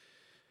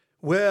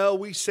Well,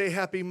 we say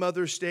Happy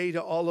Mother's Day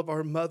to all of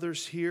our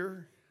mothers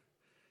here.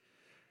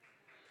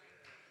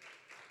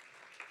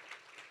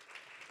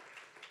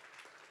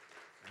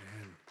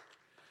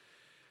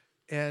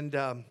 And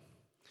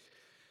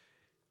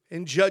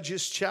in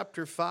Judges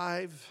chapter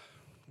 5,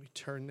 let me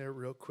turn there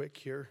real quick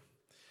here.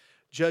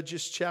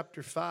 Judges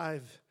chapter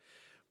 5,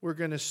 we're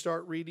going to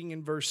start reading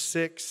in verse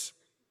 6.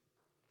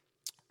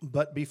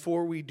 But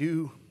before we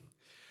do,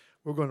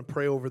 we're going to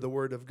pray over the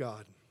Word of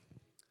God.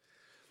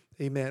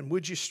 Amen.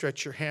 Would you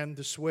stretch your hand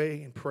this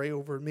way and pray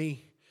over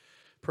me?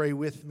 Pray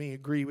with me,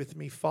 agree with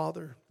me.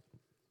 Father,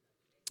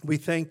 we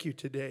thank you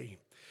today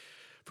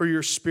for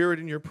your Spirit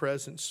and your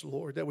presence,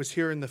 Lord, that was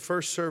here in the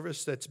first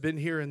service, that's been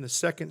here in the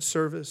second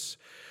service.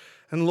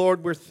 And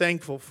Lord, we're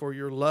thankful for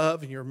your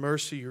love and your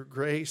mercy, your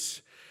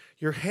grace,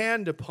 your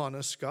hand upon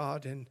us,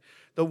 God, and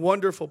the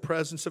wonderful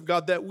presence of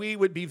God, that we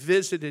would be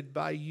visited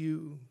by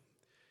you,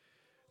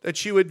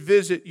 that you would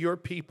visit your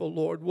people,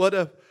 Lord.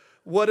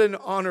 What an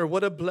honor,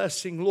 what a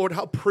blessing, Lord,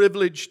 how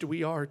privileged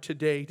we are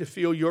today to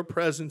feel your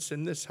presence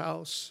in this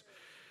house.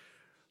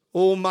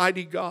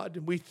 Almighty God,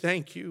 we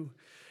thank you.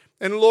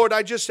 And Lord,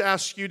 I just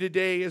ask you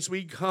today as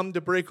we come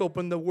to break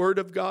open the Word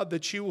of God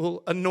that you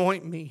will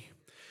anoint me.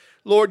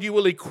 Lord, you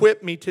will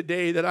equip me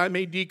today that I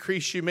may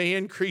decrease, you may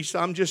increase.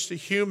 I'm just a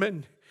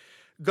human.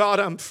 God,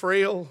 I'm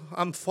frail.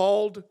 I'm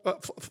flawed,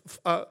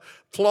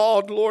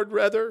 Lord,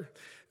 rather.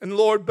 And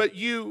Lord, but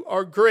you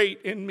are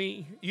great in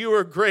me. You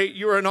are great.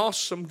 You are an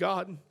awesome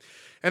God.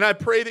 And I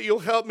pray that you'll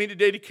help me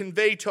today to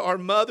convey to our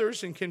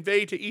mothers and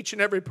convey to each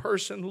and every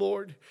person,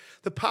 Lord,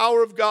 the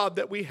power of God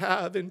that we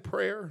have in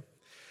prayer.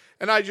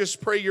 And I just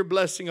pray your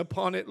blessing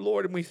upon it,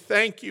 Lord. And we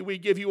thank you. We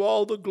give you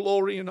all the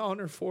glory and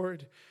honor for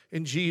it.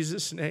 In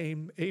Jesus'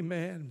 name,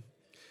 amen.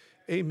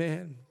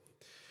 Amen.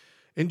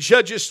 In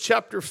Judges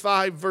chapter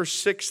 5, verse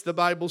 6, the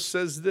Bible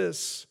says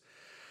this.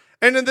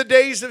 And in the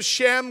days of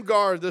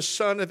Shamgar, the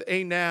son of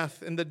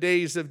Anath, in the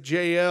days of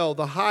Jael,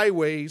 the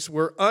highways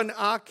were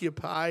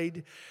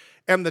unoccupied,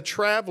 and the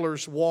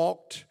travelers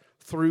walked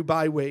through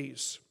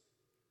byways.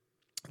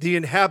 The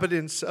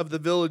inhabitants of the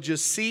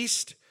villages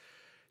ceased.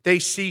 They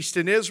ceased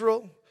in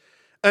Israel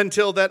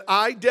until that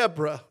I,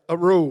 Deborah,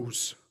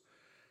 arose.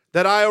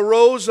 That I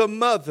arose a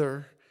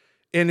mother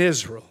in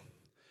Israel.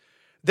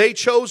 They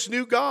chose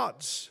new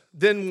gods.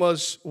 Then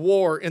was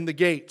war in the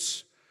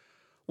gates.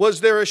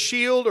 Was there a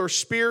shield or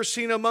spear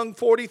seen among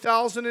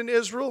 40,000 in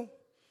Israel?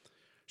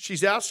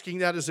 She's asking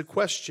that as a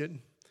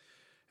question.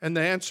 And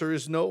the answer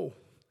is no.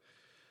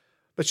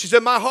 But she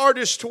said, my heart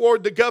is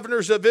toward the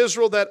governors of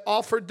Israel that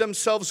offered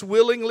themselves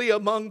willingly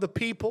among the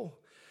people.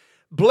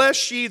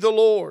 Bless ye the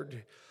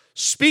Lord.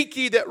 Speak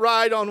ye that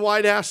ride on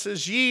white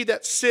asses, ye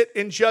that sit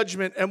in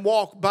judgment and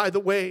walk by the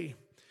way.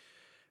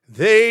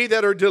 They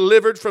that are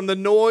delivered from the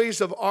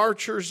noise of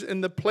archers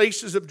in the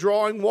places of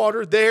drawing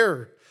water,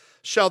 there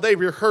shall they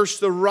rehearse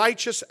the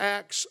righteous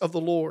acts of the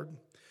Lord,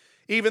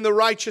 even the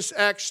righteous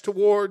acts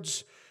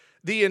towards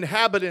the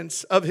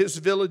inhabitants of his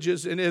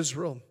villages in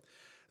Israel.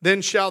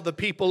 Then shall the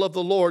people of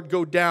the Lord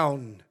go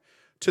down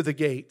to the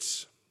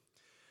gates.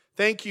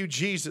 Thank you,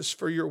 Jesus,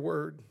 for your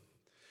word.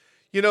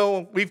 You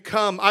know,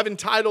 I've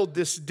entitled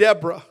this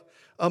Deborah,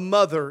 a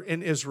mother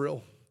in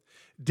Israel.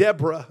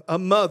 Deborah, a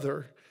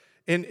mother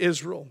in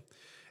Israel.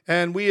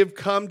 And we have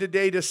come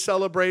today to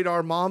celebrate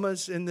our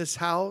mamas in this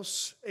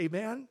house.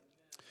 Amen.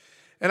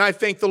 And I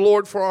thank the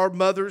Lord for our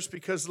mothers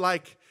because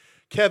like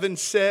Kevin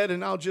said,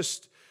 and I'll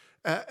just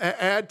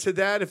add to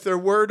that, if there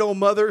were no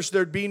mothers,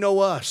 there'd be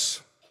no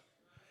us.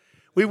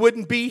 We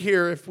wouldn't be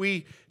here if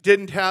we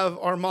didn't have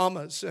our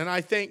mamas. And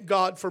I thank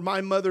God for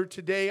my mother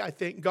today. I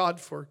thank God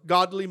for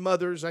godly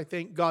mothers. I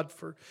thank God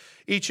for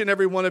each and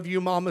every one of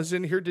you mamas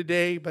in here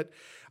today. But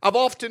I've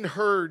often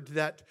heard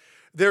that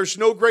there's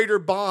no greater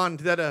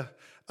bond than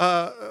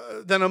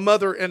a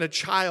mother and a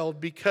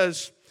child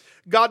because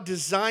God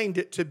designed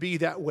it to be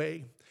that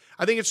way.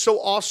 I think it's so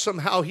awesome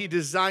how he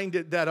designed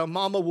it that a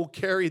mama will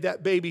carry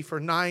that baby for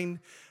 9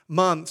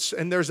 months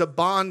and there's a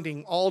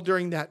bonding all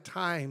during that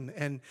time.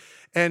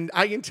 And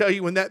I can tell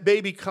you when that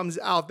baby comes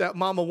out, that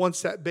mama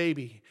wants that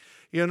baby.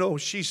 You know,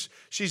 she's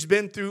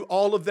been through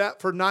all of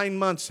that for 9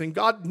 months and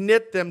God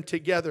knit them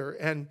together.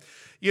 And,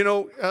 you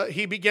know,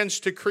 he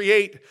begins to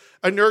create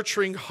a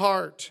nurturing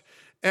heart.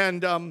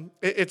 And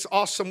it's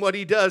awesome what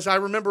he does. I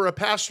remember a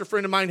pastor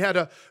friend of mine had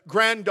a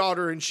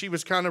granddaughter, and she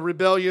was kind of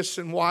rebellious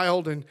and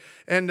wild,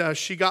 and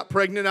she got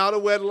pregnant out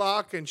of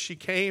wedlock, and she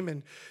came,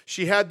 and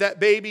she had that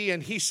baby,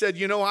 and he said,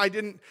 you know,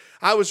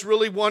 I was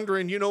really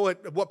wondering, you know,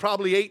 at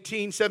probably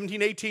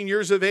 17, 18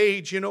 years of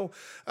age, you know,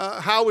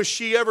 how is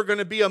she ever going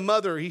to be a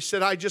mother? He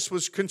said, I just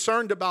was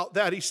concerned about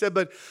that. He said,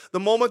 but the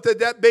moment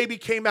that baby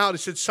came out, he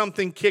said,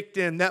 something kicked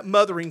in, that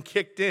mothering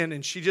kicked in,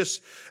 and she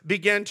just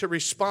began to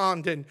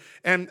respond,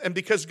 and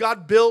because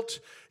God built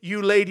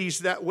you ladies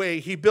that way.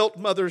 He built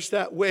mothers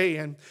that way.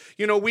 And,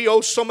 you know, we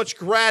owe so much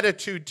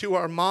gratitude to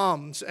our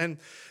moms. And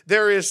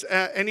there is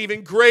an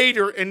even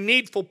greater and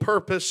needful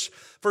purpose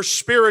for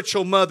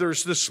spiritual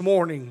mothers this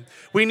morning.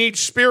 We need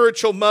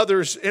spiritual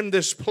mothers in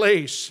this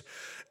place.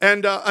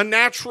 And a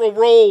natural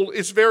role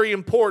is very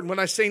important. When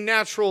I say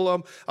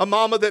natural, a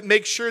mama that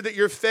makes sure that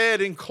you're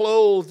fed and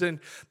clothed and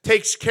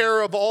takes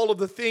care of all of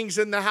the things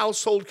in the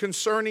household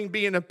concerning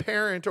being a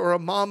parent or a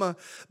mama.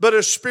 But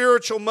a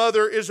spiritual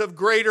mother is of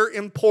greater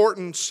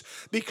importance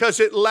because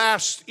it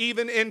lasts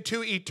even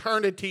into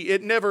eternity.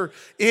 It never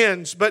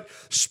ends. But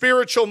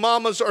spiritual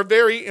mamas are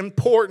very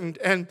important.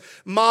 And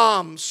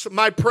moms,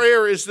 my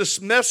prayer is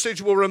this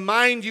message will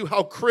remind you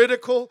how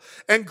critical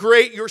and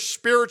great your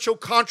spiritual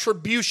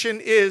contribution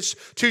is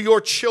to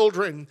your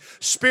children.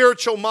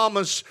 Spiritual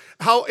mamas,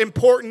 how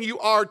important you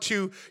are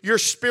to your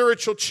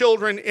spiritual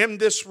children in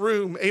this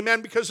room.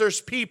 Amen. Because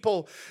there's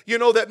people,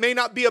 that may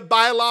not be a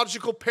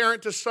biological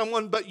parent to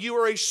someone, but you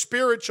are a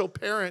spiritual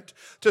parent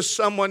to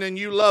someone and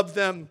you love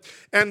them.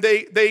 And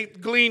they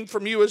glean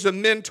from you as a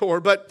mentor.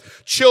 But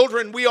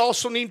children, we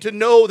also need to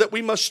know that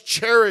we must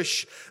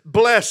cherish,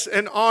 bless,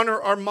 and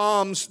honor our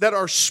moms that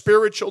are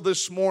spiritual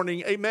this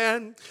morning.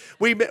 Amen.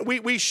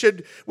 We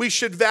should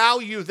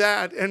value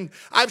that. And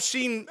I've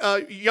seen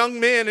young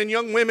men and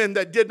young women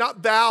that did not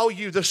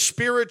value the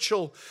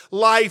spiritual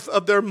life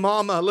of their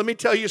mama. Let me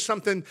tell you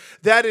something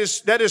that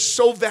is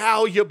so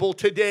valuable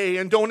today,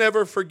 and don't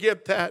ever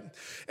forget that.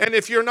 And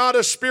if you're not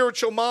a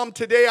spiritual mom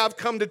today, I've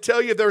come to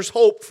tell you there's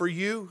hope for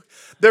you.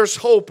 There's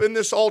hope in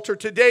this altar.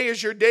 Today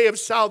is your day of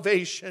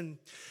salvation.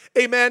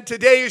 Amen.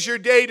 Today is your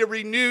day to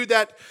renew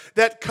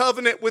that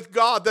covenant with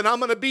God, that I'm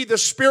going to be the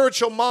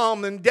spiritual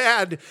mom and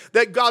dad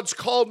that God's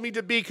called me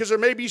to be, because there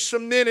may be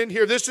some men in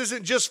here. This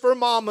isn't just for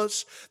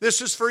mamas.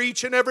 This is for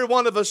each and every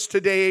one of us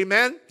today.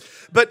 Amen.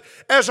 But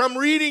as I'm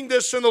reading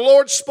this, and the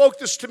Lord spoke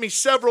this to me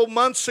several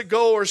months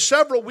ago or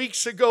several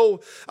weeks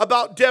ago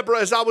about Deborah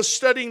as I was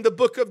studying the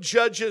book of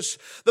Judges,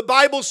 the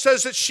Bible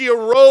says that she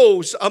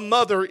arose a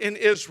mother in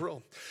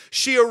Israel.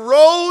 She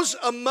arose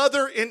a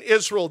mother in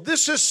Israel.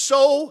 This is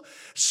so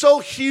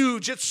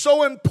huge. It's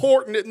so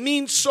important. It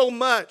means so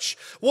much.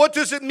 What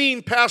does it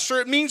mean, Pastor?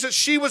 It means that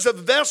she was a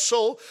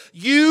vessel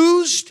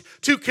used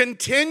to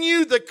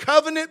continue the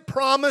covenant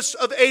promise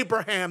of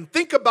Abraham.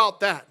 Think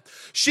about that.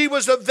 She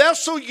was a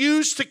vessel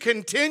used to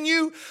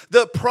continue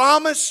the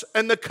promise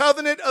and the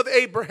covenant of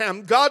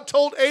Abraham. God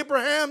told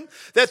Abraham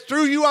that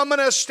through you I'm going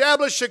to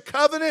establish a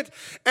covenant,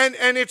 and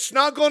it's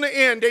not going to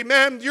end.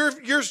 Amen. Your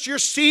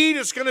seed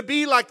is going to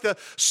be like the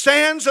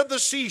sands of the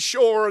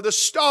seashore or the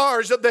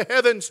stars of the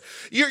heavens.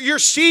 Your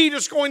seed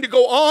is going to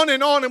go on.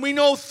 And we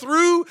know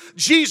through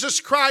Jesus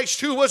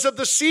Christ, who was of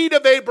the seed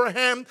of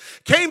Abraham,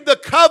 came the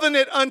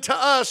covenant unto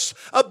us,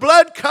 a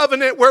blood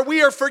covenant where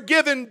we are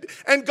forgiven,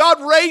 and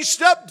God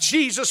raised up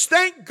Jesus.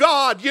 Thank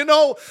God,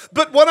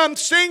 But what I'm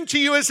saying to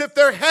you is, if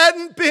there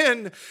hadn't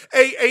been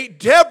a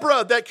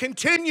Deborah that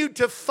continued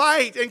to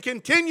fight and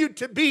continued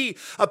to be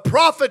a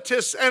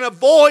prophetess and a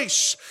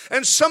voice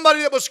and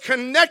somebody that was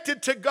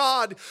connected to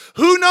God,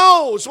 who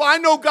knows? Well, I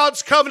know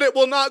God's covenant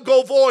will not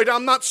go void.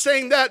 I'm not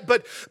saying that,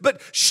 but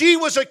she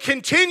was a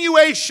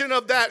continuation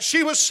of that.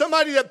 She was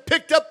somebody that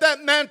picked up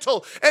that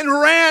mantle and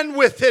ran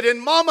with it.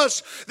 And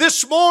mamas,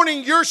 this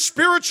morning, your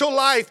spiritual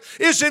life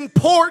is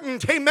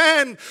important.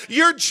 Amen.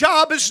 Your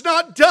job is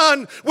not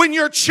done when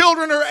your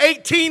children are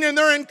 18 and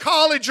they're in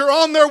college or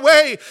on their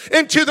way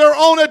into their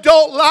own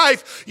adult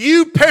life.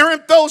 You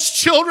parent those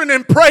children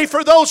and pray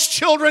for those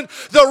children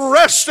the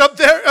rest of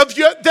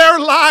their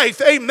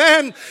life.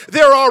 Amen.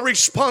 They're our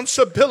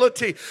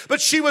responsibility.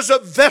 But she was a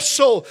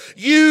vessel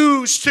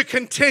used to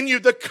continue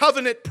the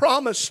covenant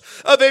promise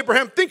of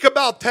Abraham. Think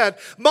about that.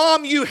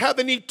 Mom, you have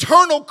an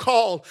eternal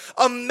call,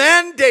 a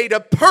mandate, a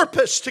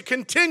purpose to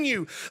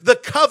continue the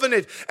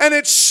covenant. And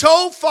it's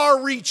so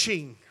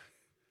far-reaching.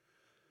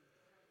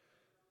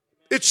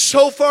 It's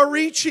so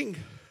far-reaching.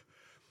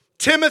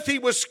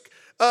 Timothy's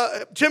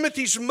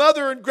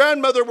mother and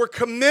grandmother were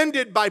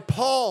commended by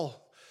Paul.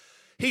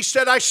 He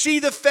said, I see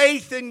the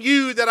faith in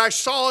you that I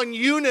saw in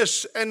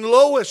Eunice and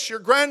Lois, your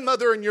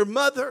grandmother and your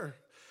mother.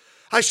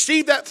 I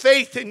see that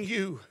faith in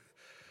you.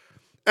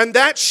 And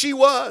that she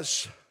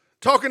was.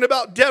 Talking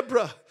about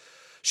Deborah.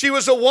 She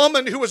was a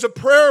woman who was a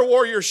prayer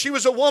warrior. She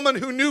was a woman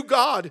who knew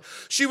God.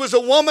 She was a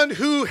woman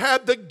who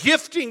had the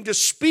gifting to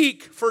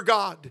speak for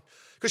God,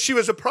 because she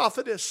was a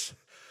prophetess.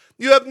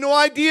 You have no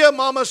idea,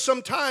 mama,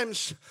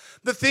 sometimes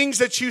the things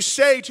that you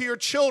say to your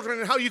children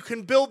and how you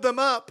can build them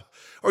up,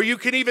 or you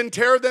can even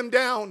tear them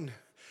down.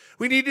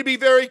 We need to be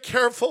very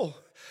careful.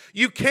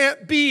 You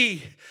can't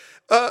be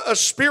a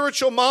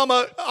spiritual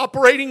mama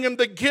operating in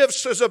the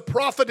gifts as a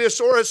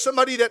prophetess or as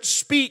somebody that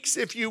speaks,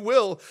 if you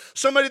will,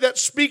 somebody that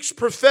speaks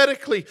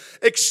prophetically,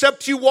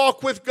 except you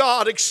walk with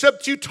God,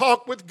 except you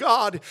talk with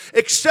God,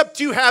 except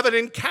you have an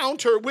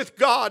encounter with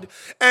God.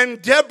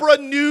 And Deborah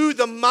knew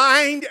the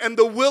mind and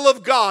the will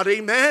of God.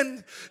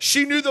 Amen.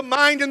 She knew the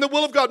mind and the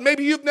will of God.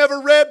 Maybe you've never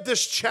read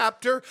this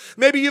chapter.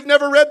 Maybe you've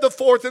never read the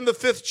 4th and the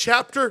 5th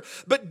chapter.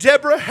 But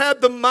Deborah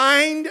had the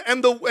mind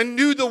and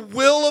knew the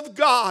will of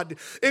God.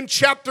 In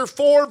chapter 4,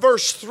 4,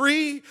 verse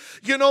 3,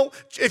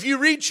 if you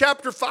read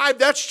chapter 5,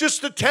 that's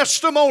just a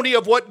testimony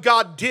of what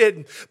God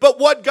did. But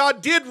what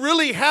God did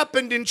really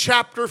happened in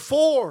chapter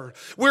 4.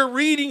 We're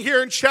reading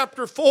here in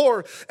chapter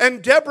 4,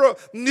 and Deborah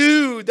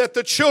knew that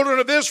the children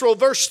of Israel,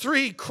 verse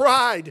 3,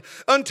 cried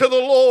unto the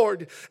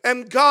Lord,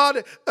 and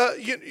God,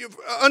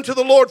 unto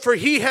the Lord, for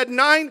he had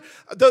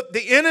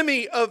the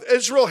enemy of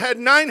Israel had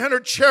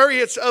 900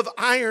 chariots of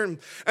iron,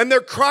 and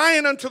they're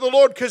crying unto the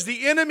Lord because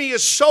the enemy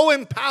is so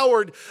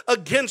empowered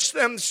against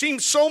them, seems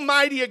so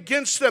mighty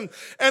against them.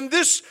 And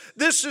this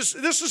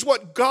is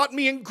what got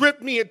me and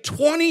gripped me at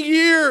 20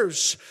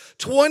 years.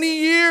 20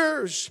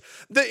 years,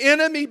 the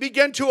enemy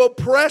began to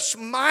oppress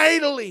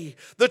mightily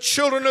the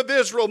children of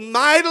Israel,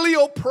 mightily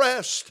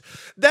oppressed.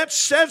 That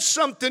says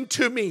something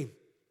to me.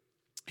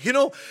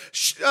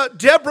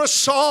 Deborah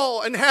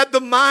saw and had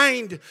the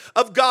mind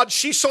of God.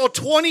 She saw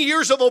 20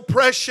 years of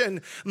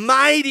oppression,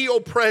 mighty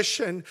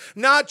oppression,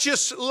 not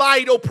just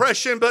light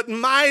oppression, but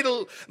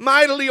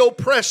mightily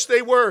oppressed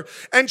they were.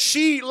 And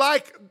she,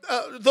 like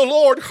the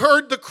Lord,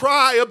 heard the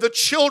cry of the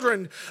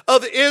children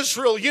of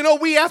Israel.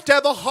 We have to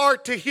have a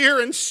heart to hear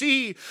and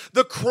see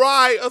the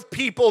cry of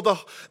people,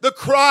 the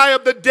cry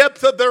of the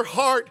depth of their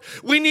heart.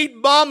 We need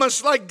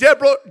mamas like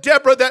Deborah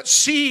that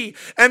see,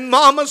 and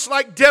mamas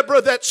like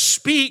Deborah that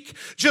speak.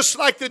 Just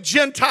like the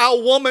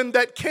Gentile woman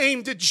that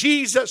came to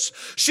Jesus.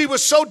 She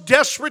was so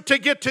desperate to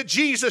get to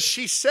Jesus.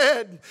 She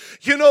said,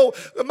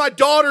 my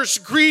daughter's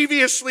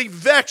grievously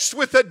vexed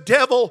with the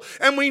devil.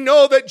 And we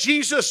know that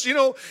Jesus,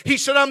 he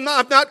said, I'm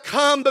not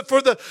come but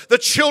for the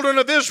children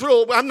of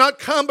Israel. I'm not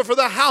come but for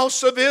the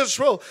house of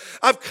Israel.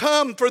 I've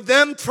come for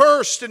them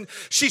first. And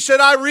she said,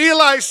 I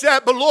realize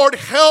that, but Lord,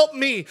 help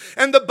me.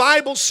 And the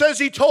Bible says,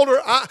 he told her,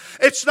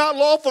 it's not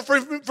lawful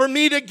for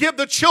me to give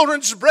the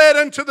children's bread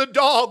unto the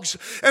dogs.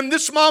 And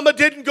this mama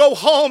didn't go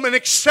home and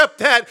accept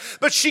that,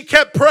 but she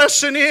kept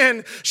pressing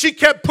in. She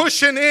kept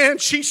pushing in.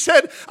 She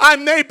said, I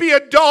may be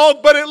a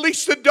dog, but at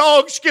least the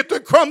dogs get the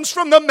crumbs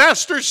from the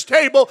master's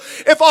table.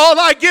 If all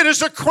I get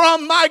is a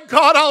crumb, my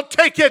God, I'll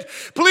take it.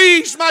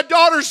 Please, my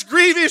daughter's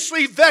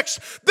grievously vexed.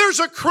 There's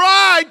a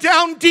cry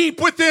down deep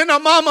within a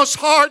mama's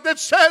heart that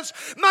says,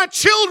 my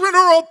children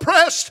are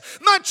oppressed.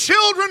 My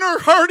children are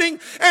hurting,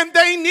 and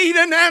they need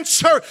an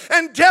answer.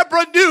 And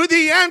Deborah knew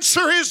the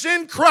answer is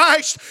in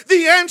Christ.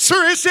 The answer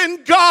is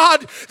in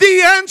God.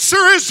 The answer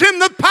is in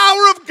the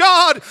power of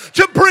God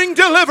to bring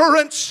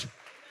deliverance.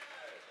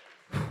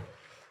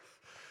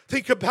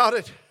 Think about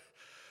it.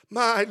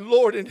 My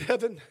Lord in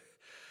heaven.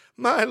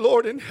 My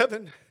Lord in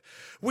heaven.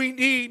 We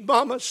need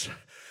mamas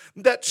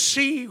that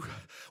see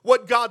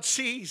what God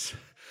sees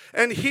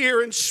and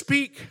hear and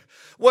speak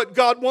what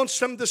God wants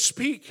them to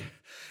speak,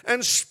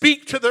 and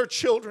speak to their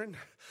children.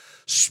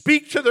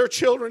 Speak to their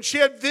children. She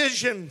had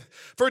vision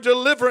for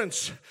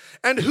deliverance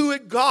and who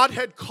God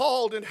had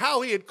called and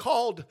how he had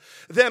called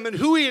them and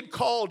who he had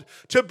called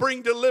to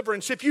bring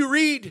deliverance. If you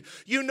read,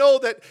 you know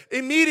that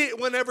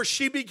immediately whenever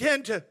she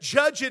began to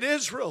judge at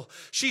Israel,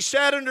 she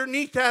sat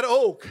underneath that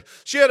oak.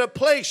 She had a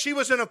place. She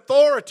was an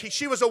authority.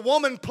 She was a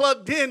woman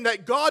plugged in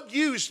that God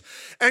used,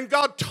 and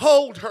God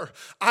told her,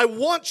 I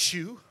want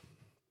you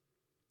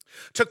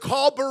to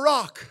call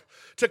Barak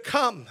to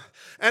come.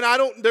 And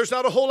there's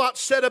not a whole lot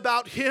said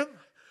about him.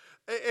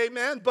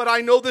 Amen. But I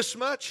know this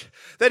much,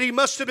 that he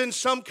must have been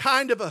some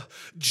kind of a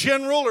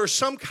general or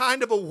some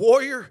kind of a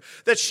warrior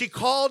that she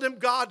called him.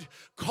 God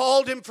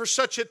called him for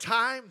such a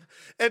time.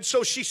 And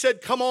so she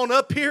said, come on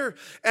up here.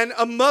 And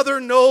a mother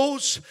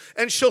knows,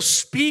 and she'll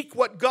speak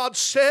what God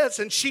says.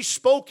 And she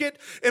spoke it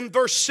in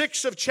verse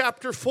 6 of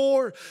chapter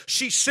 4.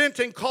 She sent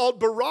and called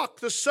Barak,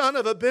 the son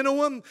of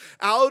Abinoam,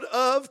 out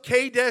of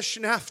Kadesh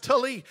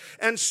Naphtali,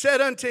 and said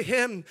unto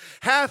him,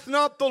 hath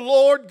not the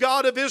Lord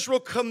God of Israel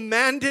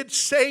commanded,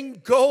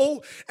 saying,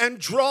 go and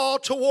draw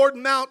toward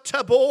Mount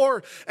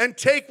Tabor, and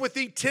take with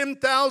thee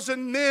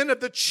 10,000 men of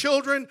the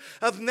children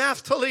of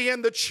Naphtali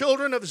and the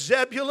children of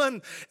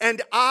Zebulun,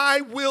 and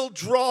I will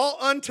draw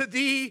unto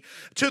thee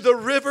to the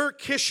river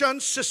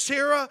Kishon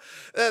Sisera.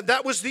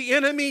 That was the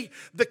enemy,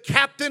 the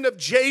captain of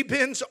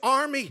Jabin's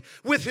army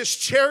with his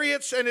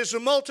chariots and his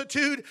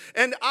multitude,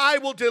 and I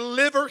will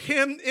deliver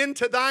him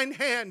into thine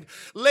hand.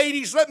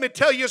 Ladies, let me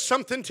tell you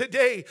something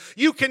today.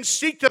 You can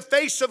seek the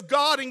face of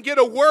God and get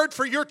a word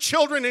for your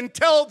children and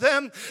tell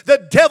them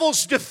the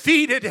devil's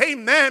defeated.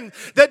 Amen.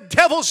 The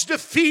devil's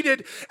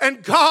defeated,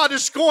 and God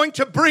is going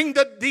to bring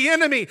the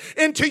enemy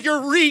into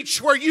your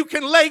reach where you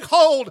can lay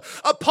hold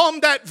upon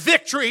that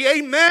victory.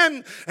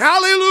 Amen.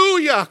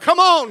 Hallelujah. Come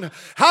on.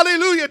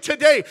 Hallelujah.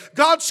 Today,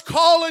 God's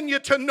calling you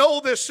to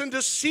know this and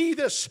to see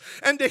this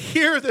and to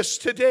hear this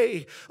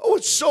today. Oh,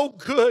 it's so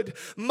good.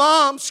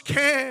 Moms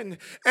can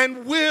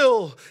and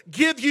will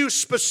give you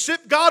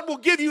God will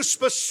give you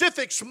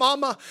specifics,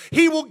 mama.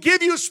 He will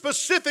give you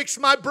specifics,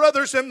 my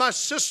brothers and my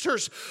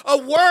sisters, a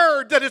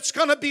word that it's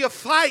going to be a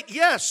fight,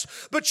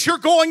 yes, but you're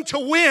going to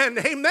win.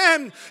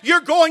 Amen.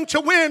 You're going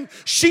to win.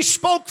 She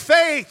spoke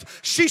faith.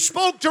 She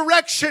spoke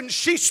direction.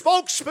 She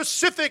spoke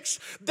specifics.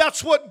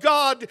 That's what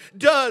God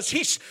does.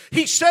 He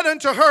said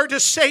unto her to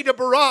say to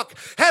Barak,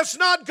 has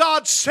not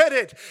God said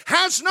it?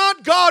 Has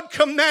not God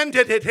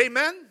commanded it?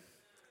 Amen.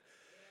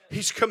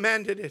 He's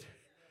commanded it.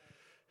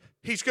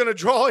 He's going to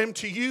draw him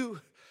to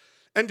you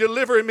and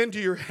deliver him into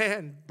your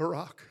hand,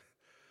 Barak.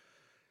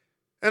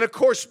 And of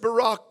course,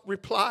 Barak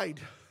replied,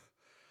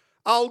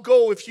 I'll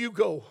go if you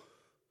go.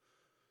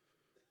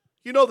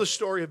 You know the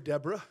story of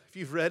Deborah, if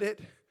you've read it.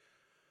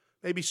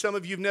 Maybe some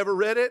of you have never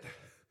read it.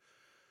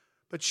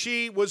 But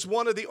she was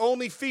one of the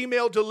only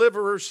female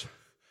deliverers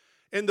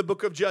in the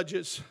book of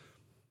Judges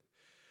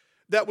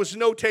that was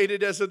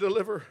notated as a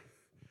deliverer.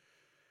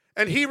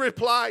 And he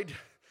replied,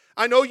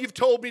 I know you've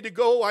told me to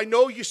go. I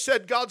know you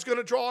said God's going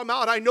to draw him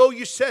out. I know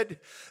you said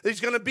that he's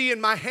going to be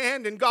in my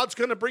hand and God's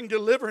going to bring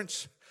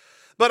deliverance.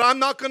 But I'm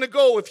not going to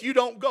go if you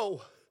don't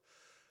go.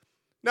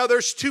 Now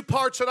there's two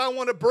parts that I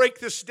want to break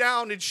this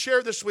down and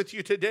share this with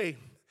you today.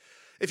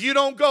 If you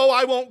don't go,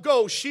 I won't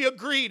go. She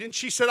agreed and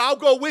she said, I'll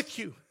go with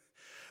you.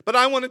 But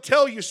I want to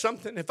tell you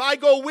something. If I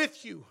go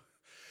with you,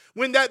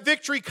 when that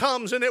victory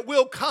comes, and it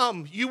will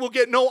come, you will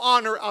get no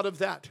honor out of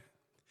that.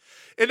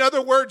 In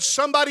other words,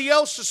 somebody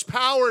else's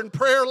power and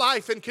prayer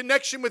life and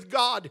connection with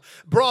God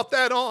brought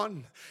that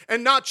on,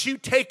 and not you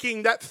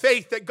taking that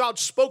faith that God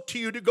spoke to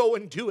you to go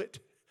and do it.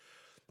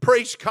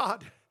 Praise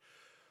God.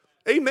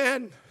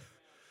 Amen.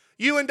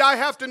 You and I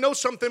have to know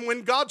something.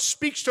 When God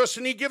speaks to us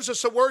and he gives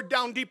us a word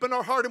down deep in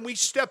our heart and we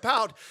step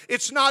out,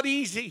 it's not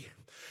easy.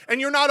 And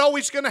you're not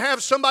always going to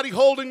have somebody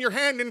holding your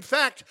hand. In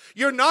fact,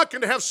 you're not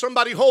going to have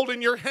somebody holding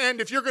your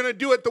hand if you're going to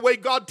do it the way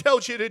God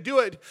tells you to do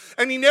it.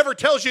 And he never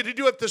tells you to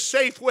do it the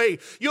safe way.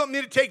 You don't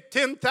need to take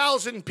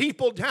 10,000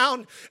 people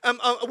down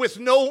with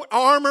no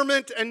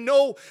armament and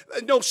no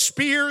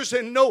spears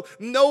and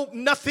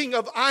nothing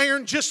of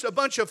iron. Just a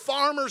bunch of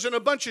farmers and a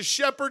bunch of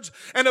shepherds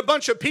and a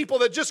bunch of people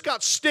that just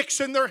got sticks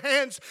in their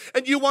hands.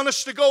 And you want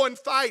us to go and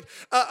fight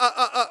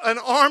an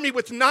army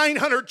with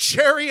 900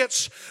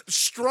 chariots,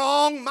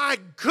 strong, my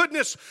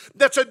goodness,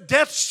 that's a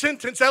death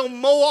sentence. They'll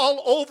mow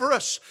all over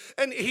us.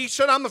 And he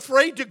said, I'm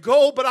afraid to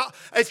go, but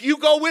if you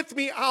go with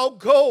me, I'll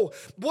go.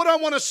 What I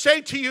want to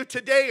say to you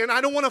today, and I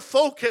don't want to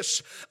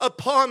focus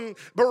upon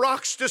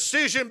Barak's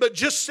decision, but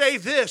just say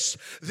this.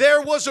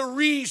 There was a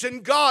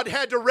reason God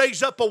had to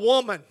raise up a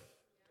woman.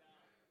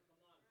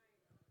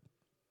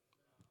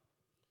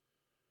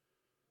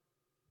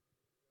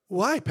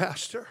 Why,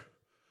 Pastor?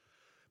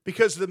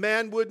 Because the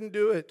man wouldn't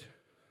do it.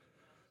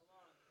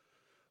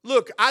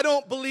 Look, I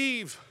don't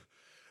believe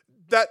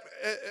that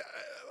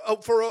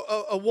for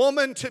a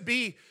woman to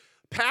be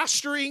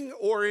pastoring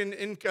or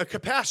in a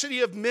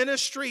capacity of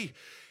ministry,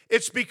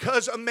 it's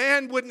because a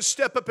man wouldn't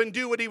step up and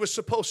do what he was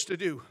supposed to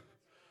do.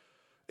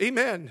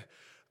 Amen.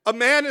 A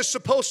man is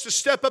supposed to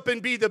step up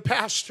and be the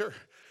pastor.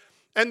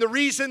 And the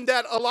reason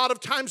that a lot of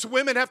times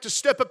women have to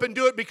step up and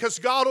do it because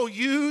God will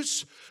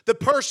use the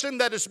person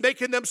that is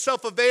making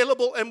themselves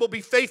available and will be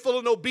faithful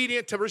and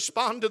obedient to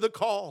respond to the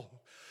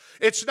call.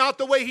 It's not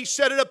the way he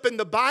set it up in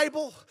the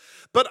Bible,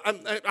 but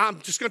I'm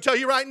just going to tell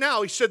you right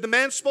now. He said the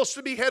man's supposed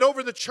to be head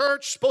over the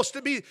church, supposed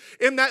to be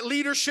in that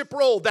leadership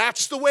role.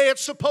 That's the way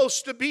it's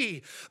supposed to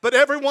be. But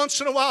every once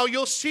in a while,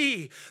 you'll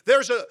see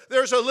there's a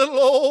little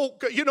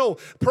old,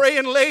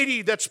 praying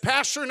lady that's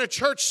pastoring a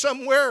church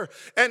somewhere,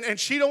 and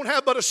she don't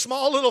have but a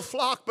small little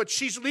flock, but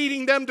she's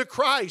leading them to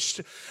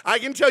Christ. I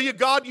can tell you,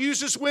 God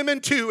uses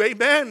women too.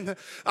 Amen.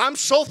 I'm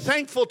so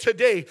thankful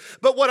today.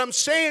 But what I'm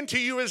saying to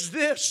you is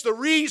this: the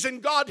reason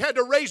God had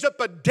to raise up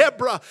a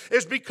Deborah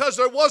is because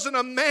there wasn't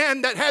a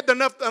man that had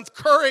enough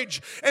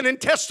courage and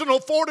intestinal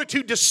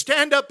fortitude to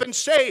stand up and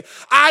say,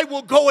 I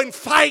will go and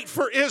fight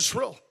for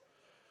Israel.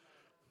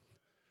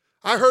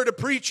 I heard a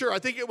preacher, I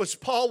think it was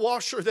Paul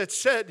Washer, that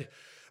said,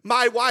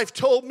 my wife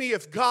told me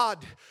if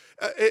God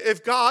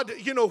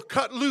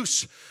cut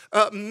loose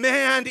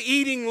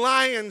man-eating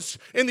lions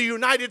in the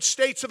United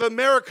States of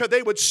America,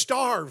 they would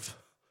starve.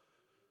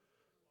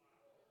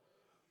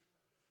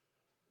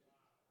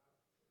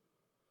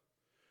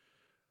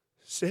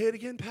 Say it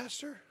again,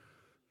 Pastor.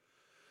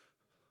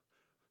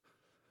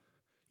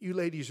 You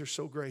ladies are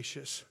so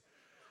gracious.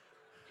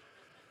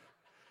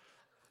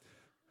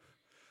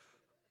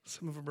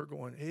 Some of them are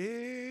going,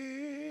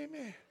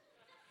 amen.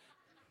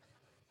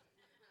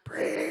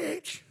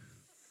 Preach.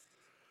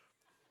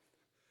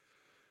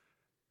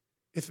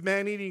 If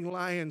man-eating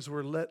lions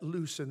were let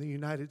loose in the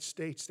United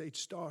States, they'd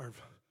starve.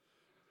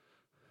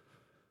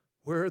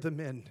 Where are the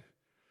men?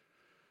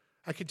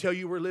 I can tell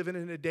you we're living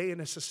in a day in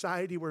a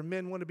society where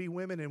men want to be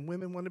women and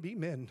women want to be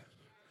men.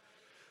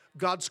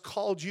 God's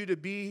called you to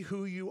be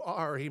who you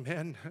are.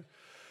 Amen.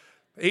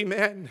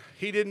 Amen.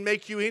 He didn't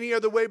make you any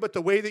other way but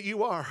the way that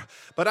you are.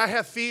 But I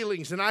have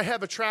feelings and I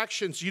have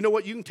attractions. You know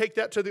what? You can take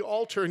that to the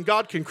altar and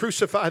God can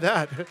crucify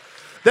that.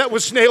 That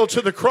was nailed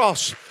to the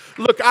cross.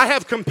 Look, I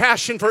have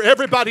compassion for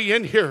everybody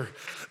in here.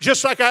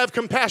 Just like I have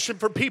compassion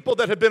for people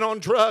that have been on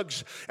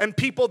drugs and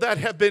people that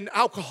have been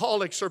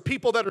alcoholics or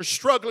people that are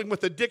struggling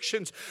with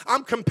addictions.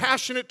 I'm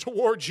compassionate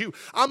towards you.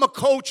 I'm a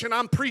coach and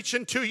I'm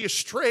preaching to you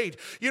straight.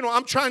 You know,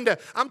 I'm trying to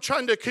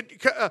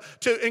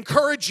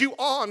encourage you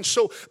on.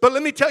 So, but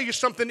let me tell you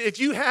something. If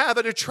you have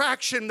an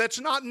attraction that's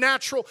not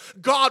natural,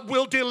 God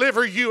will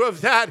deliver you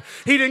of that.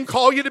 He didn't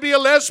call you to be a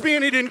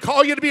lesbian. He didn't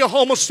call you to be a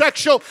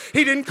homosexual.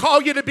 He didn't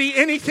call you to be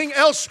anything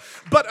else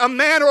but a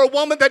man or a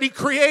woman that He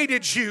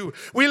created you.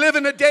 We live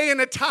in a day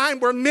and a time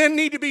where men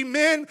need to be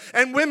men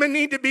and women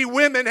need to be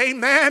women.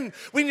 Amen.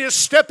 We need to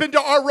step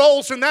into our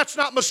roles, and that's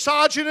not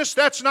misogynist.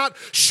 That's not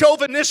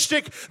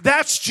chauvinistic.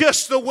 That's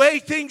just the way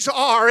things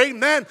are.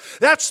 Amen.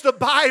 That's the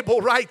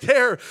Bible right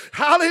there.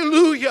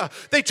 Hallelujah.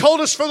 They told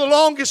us for the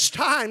longest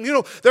time, you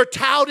know, they're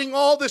touting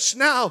all this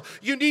now.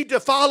 You need to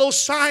follow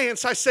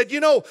science. I said, you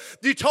know,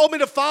 you told me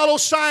to follow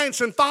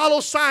science and follow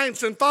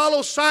science and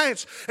follow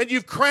science, and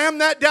you've crammed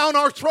that down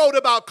our throat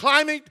about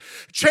climate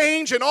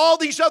change and all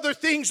these other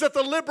things that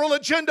the liberal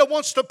agenda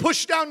wants to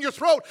push down your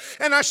throat.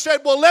 And I said,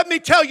 well, let me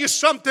tell you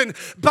something.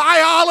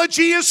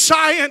 Biology is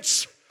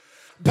science.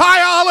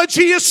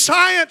 Biology is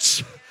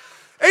science.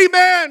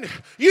 Amen.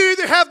 You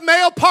either have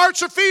male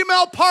parts or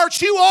female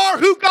parts. You are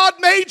who God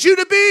made you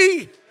to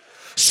be.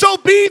 So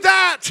be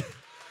that.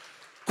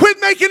 Quit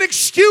making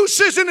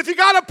excuses, and if you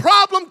got a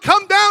problem,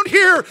 come down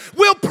here.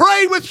 We'll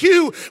pray with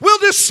you. We'll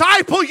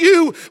disciple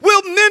you.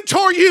 We'll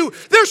mentor you.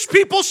 There's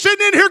people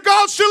sitting in here,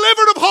 God's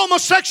delivered of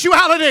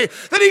homosexuality,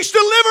 that He's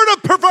delivered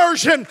of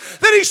perversion,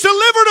 that He's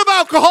delivered of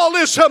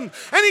alcoholism,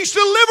 and He's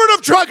delivered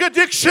of drug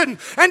addiction,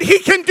 and He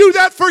can do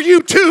that for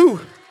you too.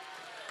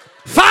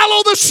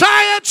 Follow the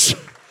science.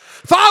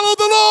 Follow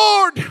the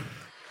Lord.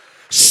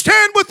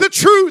 Stand with the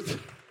truth.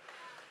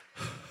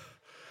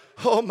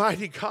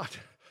 Almighty God.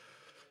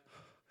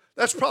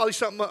 That's probably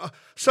something,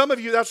 some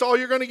of you, that's all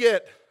you're going to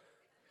get.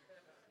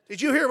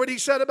 Did you hear what he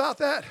said about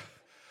that?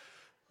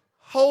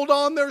 Hold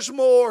on, there's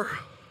more.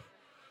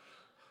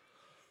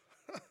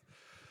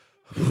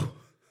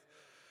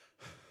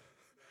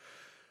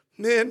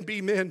 Men be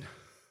men.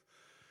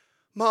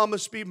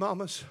 Mamas be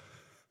mamas.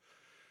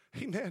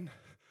 Amen.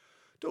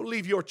 Don't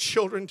leave your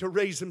children to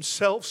raise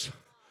themselves.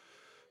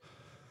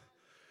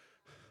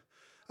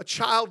 A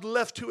child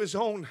left to his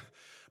own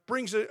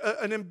brings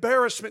an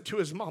embarrassment to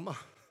his mama.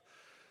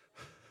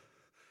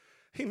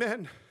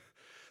 Amen.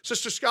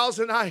 Sister Skiles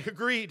and I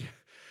agreed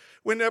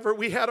whenever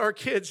we had our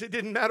kids, it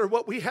didn't matter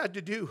what we had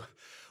to do.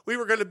 We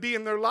were going to be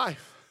in their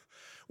life.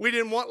 We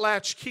didn't want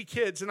latchkey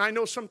kids, and I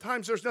know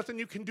sometimes there's nothing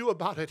you can do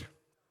about it.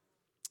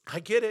 I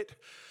get it.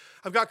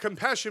 I've got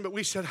compassion, but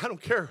we said, I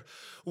don't care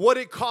what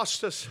it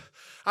costs us.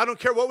 I don't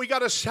care what we got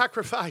to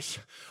sacrifice.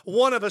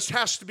 One of us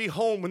has to be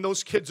home when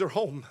those kids are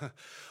home.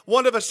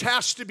 One of us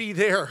has to be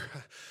there.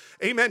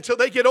 Amen. Till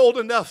they get old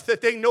enough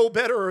that they know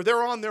better or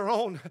they're on their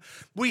own.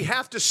 We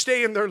have to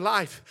stay in their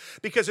life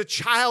because a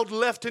child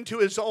left into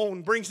his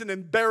own brings an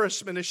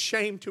embarrassment, a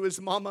shame to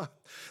his mama.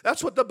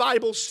 That's what the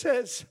Bible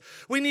says.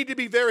 We need to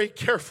be very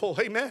careful.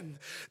 Amen.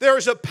 There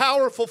is a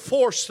powerful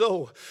force,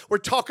 though. We're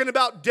talking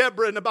about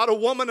Deborah and about a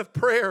woman of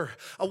prayer,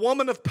 a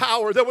woman of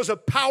power. There was a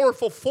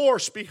powerful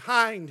force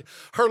behind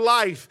her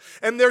life.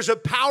 And there's a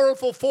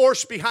powerful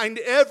force behind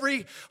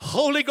every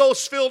Holy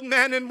Ghost-filled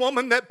man and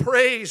woman that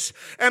prays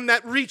and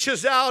that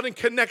reaches out and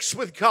connects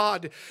with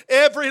God.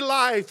 Every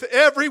life,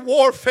 every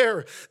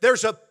warfare,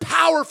 there's a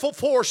powerful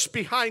force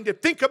behind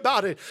it. Think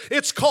about it.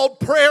 It's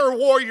called prayer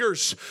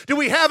warriors. Do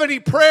we have any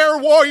prayer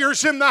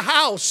warriors in the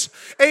house?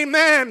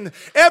 Amen.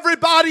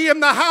 Everybody in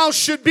the house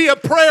should be a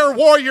prayer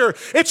warrior.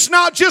 It's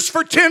not just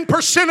for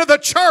 10% of the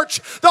church.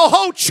 The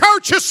whole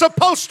church is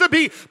supposed to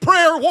be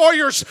prayer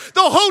warriors.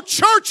 The whole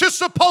church is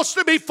supposed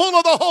to be full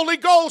of the Holy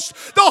Ghost.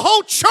 The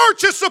whole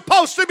church is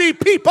supposed to be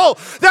people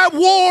that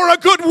war a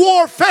good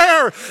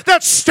warfare,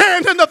 that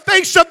stand in the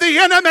face of the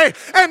enemy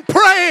and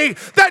pray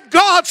that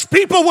God's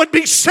people would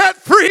be set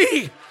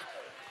free.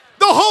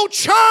 The whole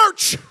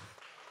church.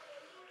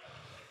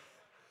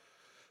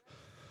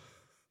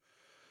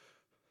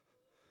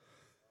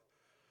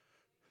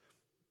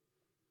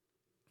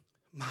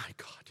 My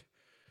God.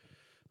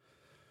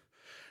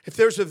 If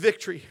there's a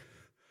victory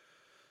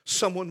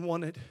someone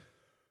wanted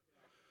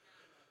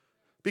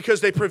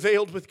because they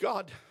prevailed with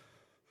God.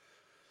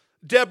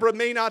 Deborah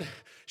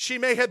she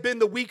may have been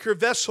the weaker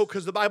vessel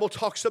because the Bible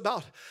talks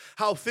about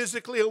how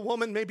physically a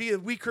woman may be a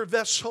weaker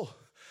vessel,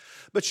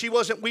 but she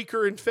wasn't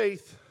weaker in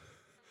faith.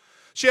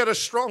 She had a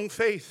strong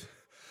faith.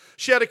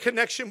 She had a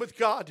connection with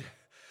God.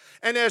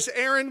 And as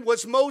Aaron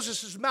was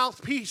Moses'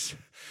 mouthpiece,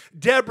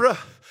 Deborah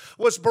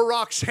was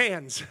Barak's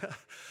hands.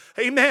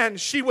 Amen.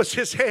 She was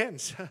his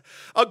hands.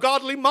 A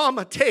godly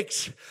mama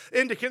takes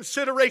into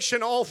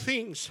consideration all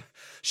things.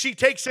 She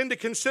takes into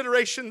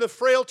consideration the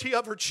frailty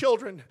of her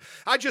children.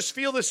 I just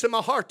feel this in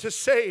my heart to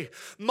say,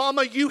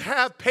 Mama, you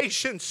have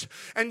patience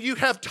and you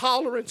have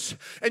tolerance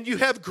and you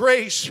have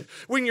grace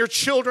when your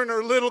children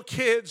are little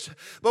kids.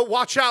 But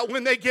watch out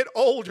when they get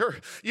older.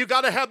 You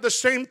got to have the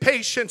same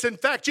patience. In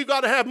fact, you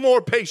got to have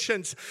more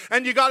patience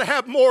and you got to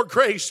have more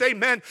grace.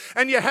 Amen.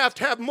 And you have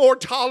to have more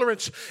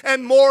tolerance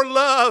and more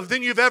love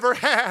than you've ever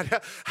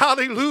had.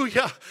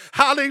 Hallelujah.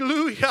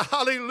 Hallelujah.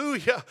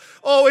 Hallelujah.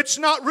 Oh, it's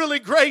not really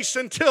grace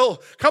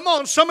until, come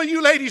on, some of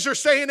you ladies are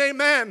saying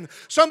amen.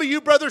 Some of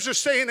you brothers are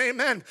saying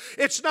amen.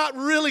 It's not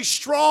really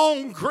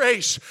strong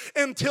grace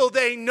until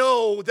they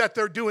know that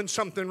they're doing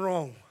something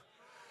wrong.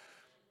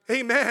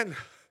 Amen.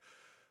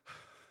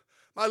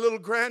 My little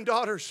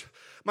granddaughter,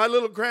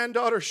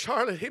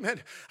 Charlotte, amen.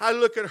 I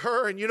look at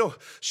her and,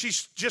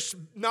 she's just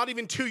not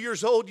even 2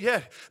 years old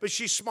yet, but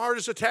she's smart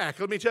as a tack.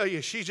 Let me tell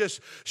you, she's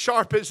just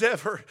sharp as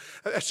ever.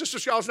 Sister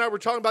Charles and I were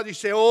talking about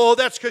this. You say, oh,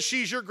 that's because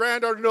she's your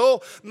granddaughter. No,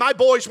 my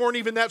boys weren't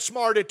even that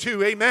smart at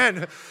 2.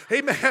 Amen.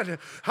 Amen.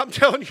 I'm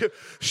telling you,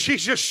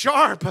 she's just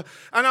sharp.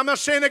 And I'm not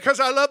saying it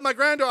because I love my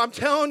granddaughter. I'm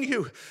telling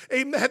you,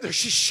 amen,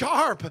 she's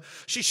sharp.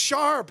 She's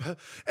sharp.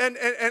 And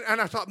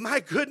I thought,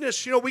 my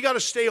goodness, we got to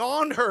stay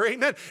on her,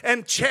 amen,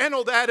 and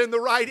channel that in the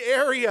right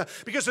area,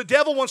 because the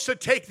devil wants to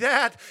take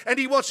that and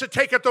he wants to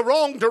take it the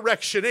wrong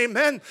direction.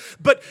 Amen.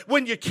 But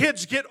when your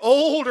kids get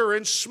older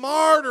and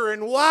smarter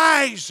and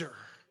wiser,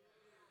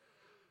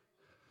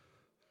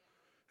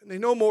 and they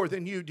know more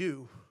than you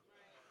do,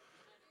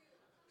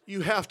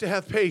 you have to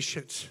have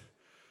patience.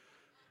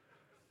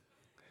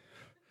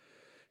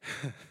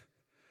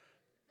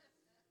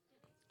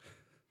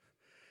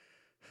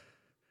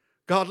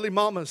 Godly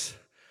mamas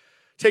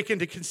take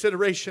into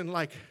consideration,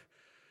 like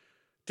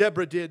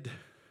Deborah did,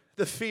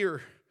 the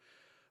fear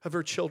of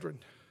her children.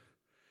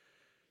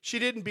 She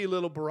didn't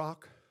belittle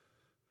Barak,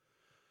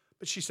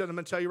 but she said, I'm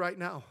going to tell you right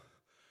now,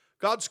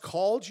 God's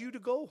called you to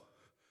go.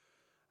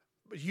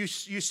 But you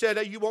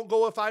said you won't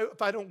go if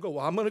I don't go.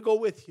 Well, I'm going to go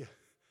with you.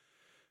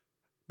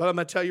 But I'm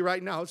going to tell you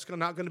right now, it's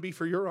not going to be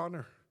for your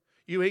honor.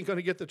 You ain't going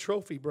to get the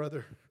trophy,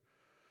 brother.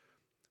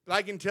 But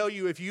I can tell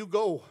you, if you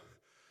go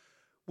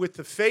with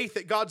the faith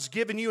that God's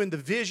given you and the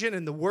vision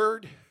and the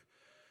word,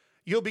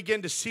 you'll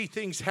begin to see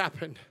things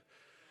happen.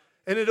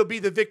 And it'll be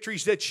the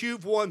victories that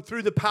you've won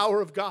through the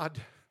power of God,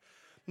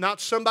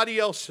 not somebody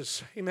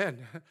else's.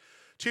 Amen.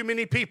 Too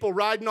many people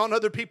riding on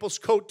other people's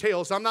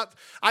coattails.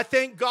 I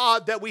thank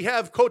God that we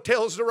have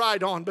coattails to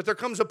ride on, but there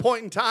comes a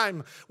point in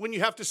time when you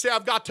have to say,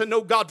 I've got to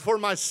know God for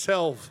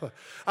myself.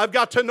 I've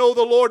got to know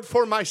the Lord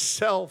for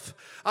myself.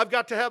 I've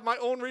got to have my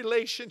own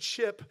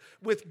relationship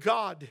with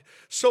God.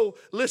 So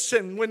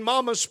listen, when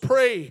mamas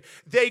pray,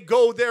 they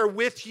go there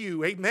with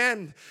you.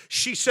 Amen.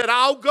 She said,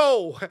 I'll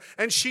go.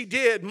 And she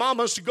did.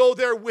 Mamas go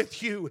there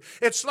with you.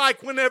 It's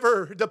like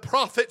whenever the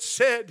prophet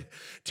said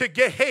to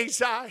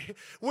Gehazi,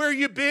 where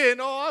you been?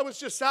 Oh, I was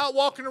just out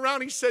walking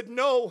around. He said,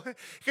 no.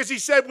 Because he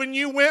said, when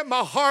you went,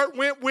 my heart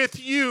went with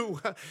you.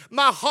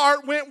 My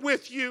heart went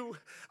with you.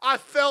 I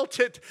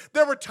felt it.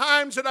 There were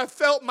times that I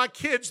felt my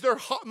kids,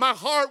 my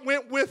heart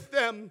went with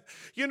them.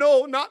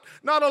 Not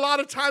a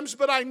lot of times,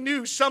 but I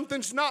knew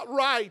something's not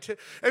right.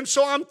 And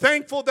so I'm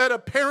thankful that a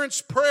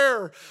parent's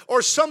prayer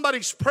or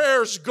somebody's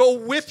prayers go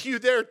with you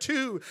there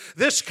too.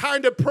 This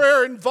kind of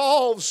prayer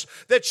involves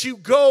that you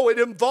go. It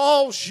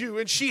involves you.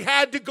 And she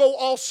had to go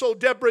also.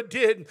 Deborah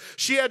did.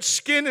 She had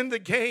skin in the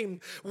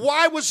game.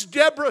 Why was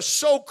Deborah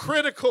so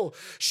critical?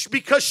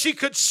 Because she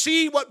could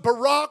see what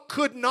Barak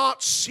could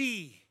not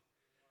see.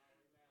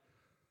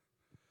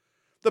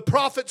 The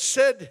prophet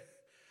said,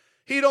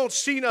 he don't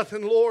see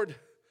nothing, Lord.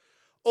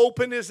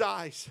 Open his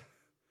eyes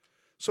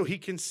so he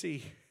can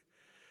see.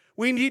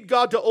 We need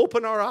God to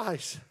open our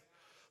eyes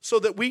so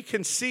that we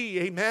can see.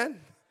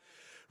 Amen.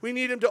 We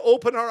need him to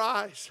open our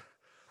eyes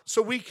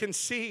so we can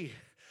see.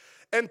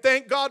 And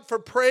thank God for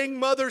praying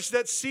mothers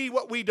that see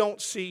what we don't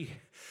see.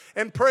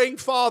 And praying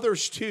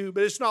fathers too.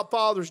 But it's not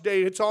Father's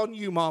Day. It's on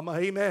you, Mama.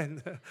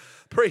 Amen.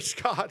 Praise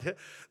God.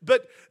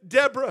 But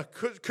Deborah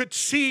could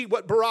see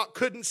what Barak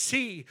couldn't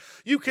see.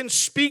 You can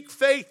speak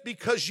faith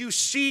because you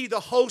see the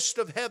host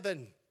of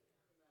heaven.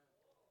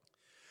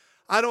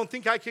 I don't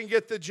think I can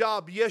get the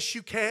job. Yes,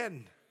 you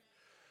can.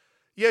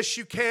 Yes,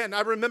 you can.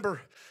 I remember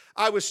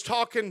I was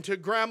talking to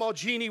Grandma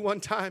Jeannie one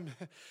time.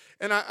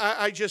 And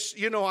I just,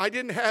 I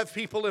didn't have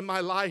people in my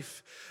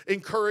life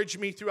encourage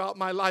me throughout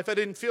my life. I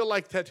didn't feel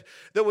like that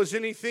there was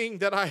anything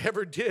that I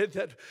ever did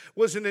that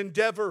was an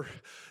endeavor,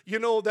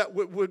 that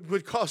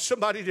would cause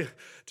somebody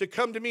to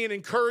come to me and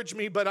encourage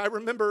me. But I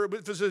remember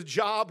it was a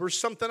job or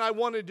something I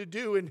wanted to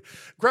do. And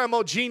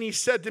Grandma Jeannie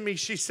said to me,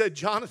 she said,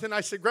 Jonathan,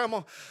 I said,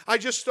 Grandma, I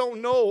just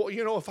don't know,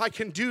 if I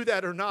can do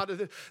that or not.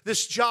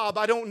 This job,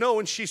 I don't know.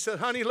 And she said,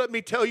 honey, let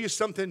me tell you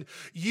something.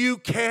 You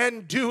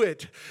can do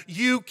it.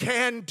 You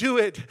can do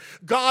it.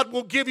 God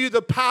will give you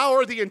the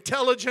power, the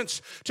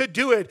intelligence to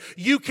do it.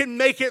 You can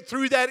make it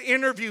through that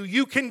interview.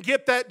 You can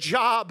get that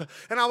job.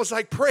 And I was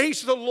like,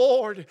 praise the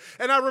Lord.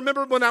 And I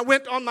remember when I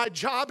went on my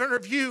job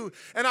interview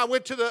and I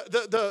went to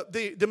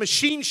the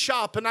machine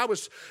shop and I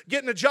was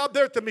getting a job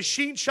there at the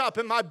machine shop,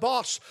 and my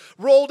boss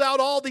rolled out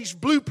all these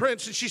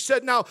blueprints and she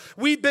said, now,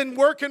 we've been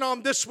working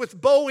on this with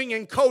Boeing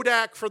and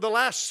Kodak for the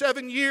last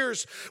 7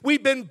 years.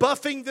 We've been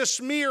buffing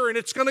this mirror, and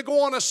it's going to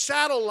go on a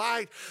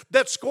satellite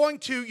that's going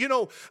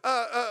to,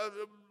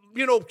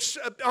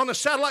 on a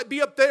satellite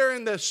be up there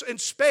in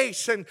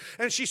space. And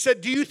she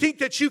said, do you think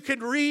that you can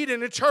read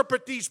and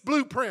interpret these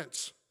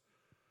blueprints?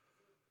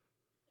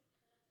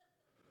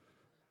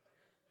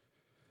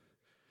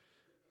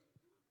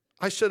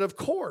 I said, of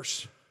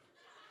course.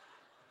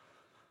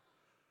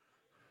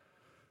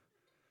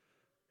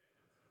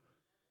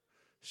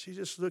 She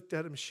just looked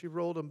at him, she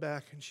rolled him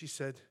back, and she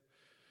said,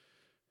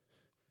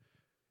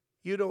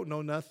 you don't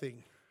know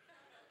nothing.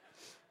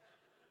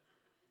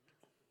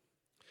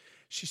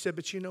 She said,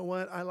 but you know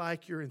what? I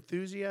like your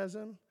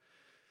enthusiasm,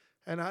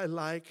 and I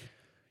like,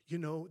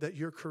 that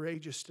you're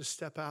courageous to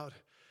step out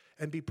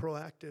and be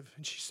proactive.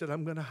 And she said,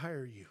 I'm going to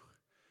hire you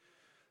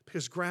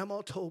because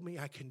Grandma told me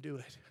I can do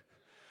it.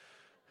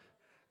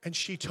 And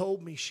she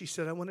told me, she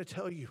said, I want to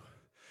tell you.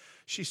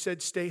 She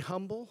said, stay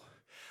humble.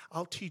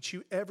 I'll teach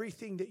you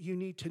everything that you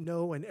need to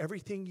know, and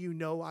everything you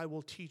know I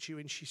will teach you.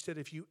 And she said,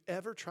 if you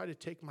ever try to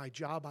take my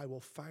job, I will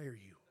fire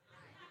you.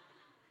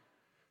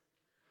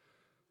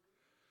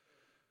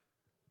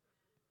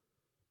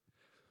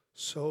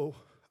 So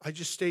I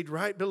just stayed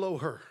right below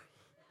her.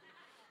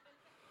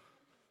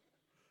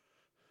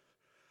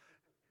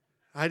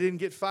 I didn't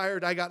get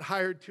fired. I got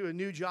hired to a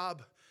new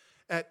job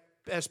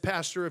as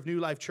pastor of New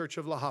Life Church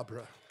of La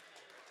Habra.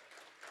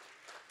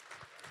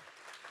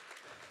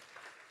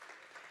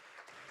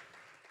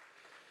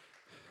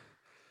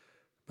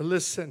 But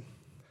listen,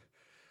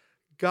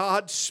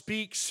 God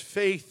speaks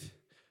faith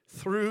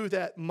through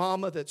that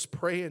mama that's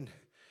praying,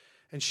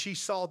 and she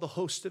saw the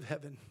host of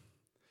heaven.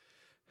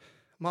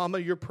 Mama,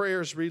 your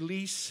prayers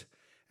release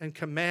and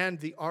command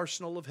the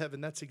arsenal of heaven.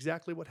 That's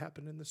exactly what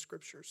happened in the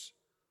scriptures.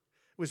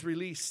 It was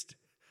released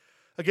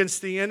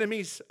against the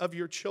enemies of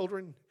your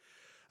children,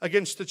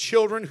 against the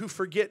children who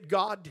forget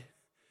God,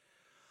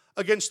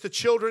 against the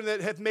children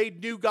that have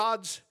made new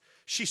gods.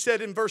 She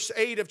said in verse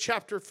 8 of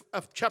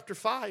chapter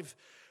 5,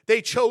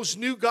 they chose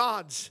new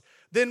gods.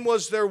 Then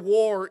was there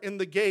war in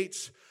the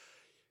gates.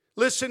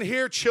 Listen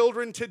here,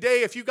 children,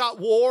 today, if you got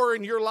war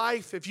in your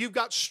life, if you've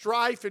got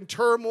strife and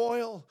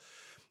turmoil,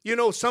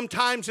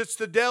 sometimes it's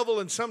the devil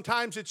and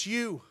sometimes it's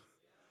you.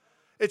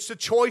 It's the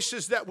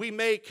choices that we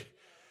make.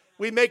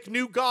 We make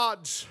new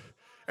gods.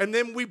 And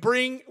then we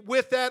bring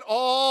with that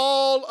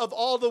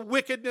all the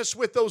wickedness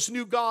with those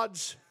new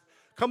gods.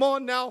 Come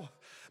on now.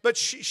 But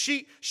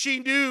she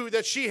knew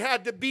that she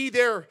had to be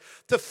there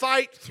to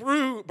fight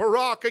through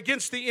Barak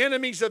against the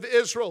enemies of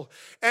Israel.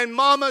 And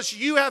mamas,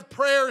 you have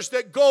prayers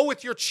that go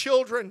with your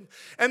children.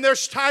 And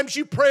there's times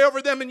you pray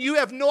over them and you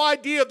have no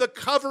idea of the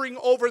covering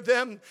over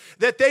them,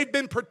 that they've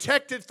been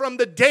protected from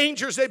the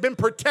dangers they've been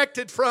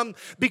protected from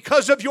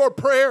because of your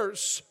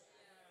prayers.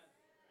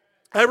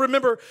 I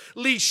remember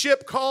Lee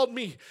Shipp called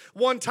me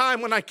one time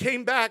when I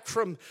came back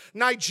from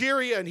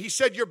Nigeria, and he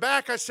said, "You're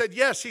back?" I said,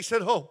 "Yes." He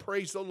said, "Oh,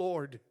 praise the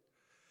Lord."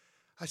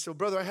 I said,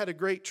 "Brother, I had a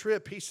great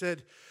trip." He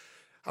said,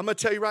 "I'm going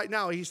to tell you right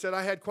now," he said,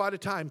 "I had quite a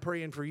time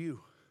praying for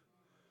you."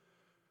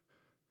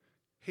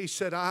 He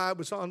said, "I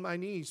was on my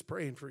knees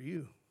praying for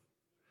you."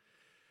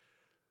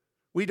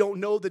 We don't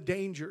know the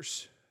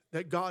dangers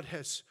that God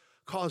has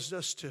caused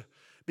us to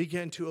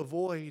begin to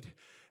avoid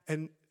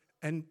and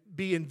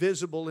be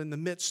invisible in the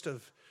midst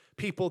of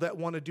people that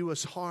want to do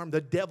us harm,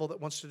 the devil that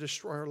wants to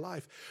destroy our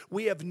life.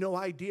 We have no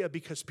idea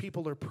because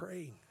people are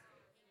praying.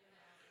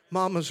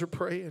 Mamas are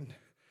praying.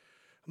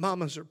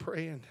 Mamas are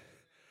praying.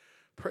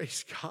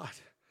 Praise God.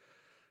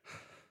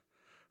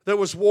 There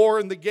was war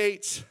in the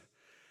gates,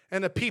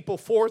 and a people,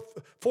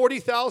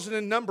 40,000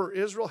 in number.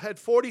 Israel had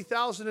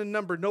 40,000 in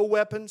number. No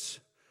weapons,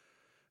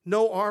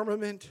 no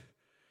armament.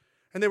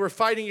 And they were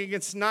fighting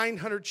against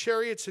 900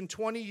 chariots and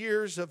 20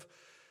 years of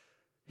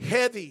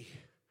heavy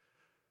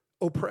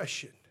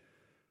oppression.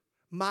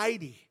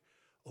 Mighty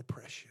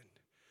oppression.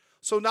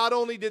 So not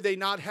only did they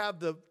not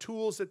have the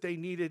tools that they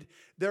needed,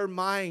 their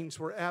minds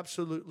were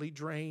absolutely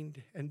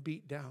drained and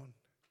beat down.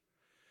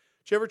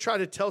 Did you ever try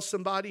to tell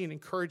somebody and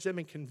encourage them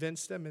and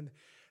convince them, and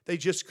they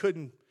just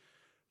couldn't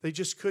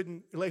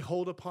lay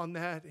hold upon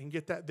that and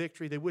get that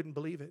victory? They wouldn't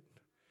believe it.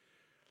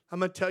 I'm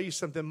going to tell you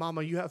something,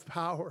 Mama. You have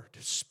power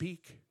to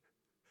speak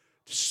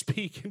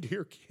into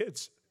your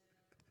kids,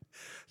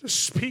 to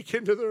speak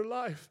into their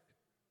life,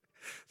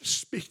 to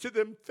speak to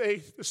them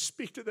faith, to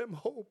speak to them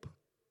hope.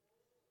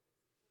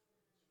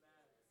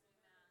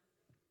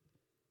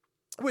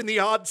 When the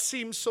odds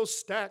seem so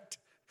stacked,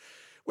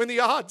 when the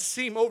odds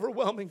seem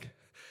overwhelming,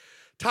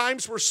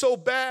 times were so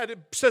bad, it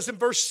says in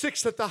verse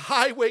 6 that the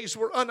highways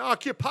were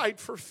unoccupied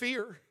for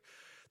fear.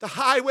 The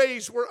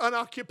highways were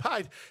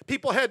unoccupied.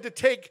 People had to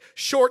take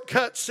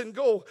shortcuts and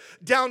go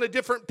down a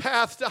different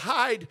path to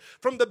hide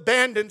from the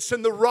bandits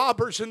and the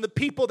robbers and the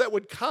people that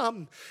would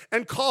come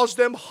and cause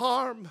them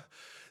harm.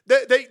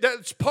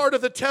 That's part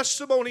of the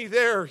testimony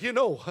there, you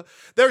know.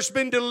 There's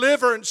been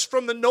deliverance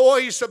from the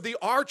noise of the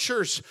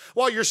archers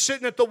while you're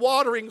sitting at the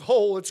watering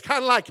hole. It's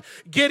kind of like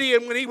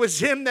Gideon when he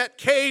was in that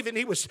cave and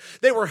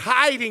they were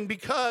hiding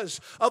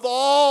because of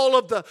all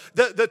of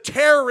the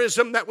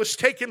terrorism that was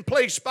taking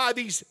place by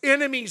these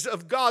enemies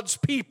of God's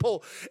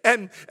people.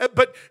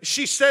 But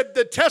she said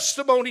the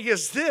testimony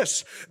is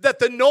this, that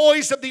the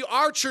noise of the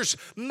archers,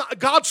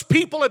 God's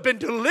people have been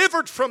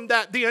delivered from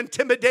that, the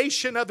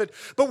intimidation of it.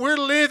 But we're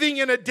living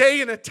in a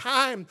day and a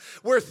time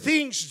where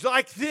things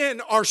like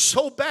then are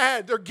so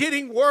bad. They're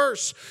getting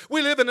worse.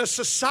 We live in a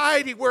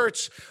society where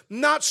it's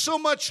not so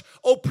much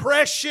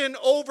oppression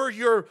over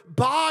your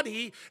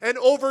body and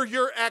over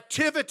your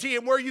activity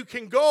and where you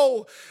can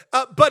go,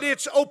 but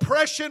it's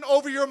oppression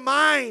over your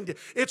mind.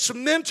 It's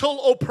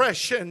mental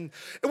oppression.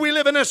 We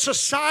live in a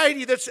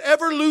society that's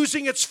ever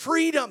losing its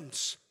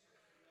freedoms.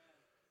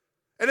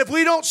 And if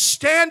we don't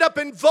stand up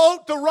and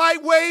vote the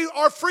right way,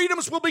 our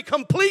freedoms will be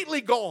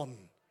completely gone.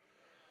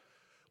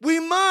 We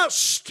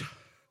must.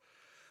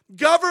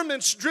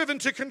 Government's driven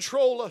to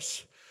control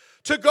us.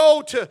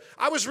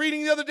 I was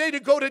reading the other day,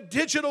 to go to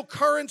digital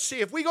currency.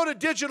 If we go to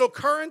digital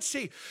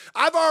currency,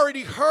 I've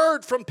already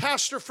heard from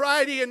Pastor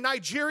Friday in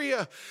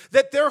Nigeria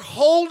that they're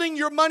holding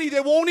your money. They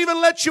won't even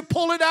let you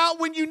pull it out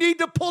when you need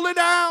to pull it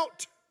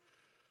out.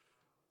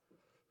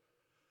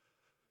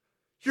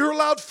 You're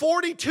allowed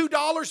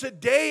 $42 a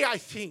day, I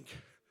think.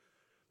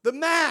 The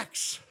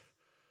max.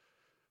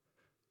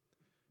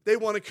 They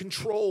want to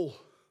control.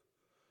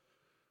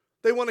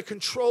 They want to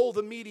control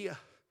the media,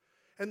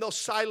 and they'll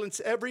silence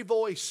every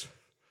voice,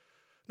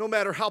 no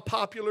matter how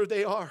popular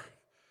they are.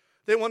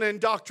 They want to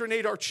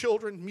indoctrinate our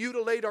children,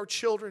 mutilate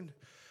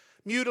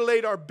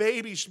our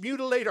babies,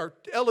 mutilate our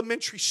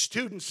elementary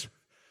students,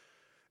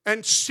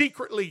 and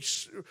secretly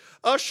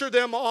usher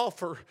them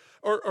off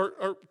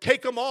or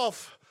take them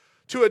off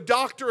to a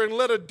doctor and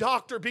let a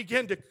doctor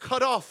begin to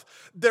cut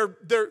off their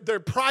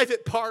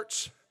private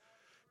parts,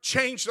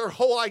 change their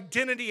whole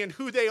identity and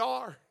who they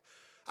are.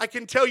 I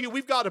can tell you,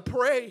 we've got to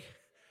pray.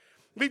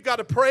 We've got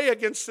to pray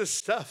against this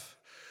stuff.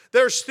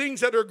 There's things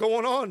that are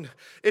going on.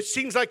 It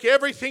seems like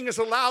everything is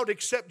allowed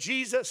except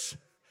Jesus.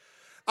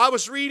 I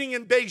was reading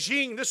in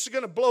Beijing, this is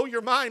going to blow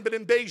your mind, but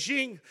in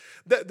Beijing,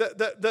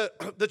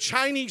 the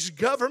Chinese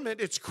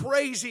government, it's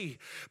crazy,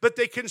 but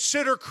they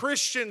consider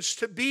Christians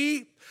to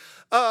be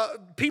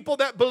people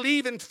that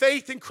believe in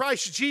faith in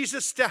Christ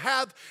Jesus to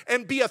have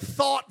and be a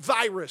thought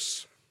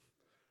virus.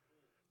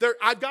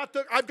 I've got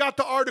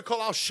the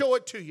article, I'll show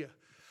it to you.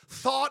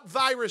 Thought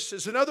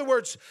viruses. In other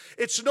words,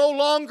 it's no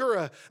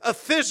longer a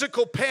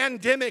physical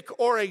pandemic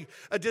or a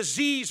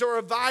disease or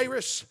a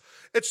virus.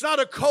 It's not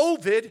a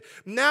COVID.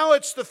 Now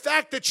it's the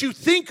fact that you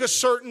think a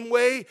certain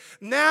way.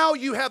 Now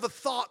you have a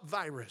thought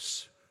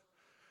virus.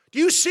 Do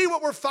you see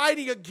what we're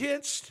fighting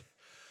against?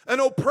 An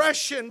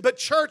oppression. But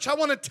church, I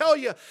want to tell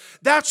you,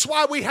 that's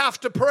why we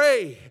have to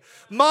pray.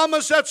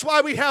 Mamas, that's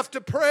why we have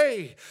to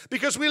pray.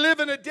 Because we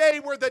live in a day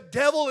where the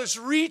devil is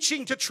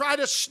reaching to try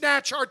to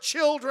snatch our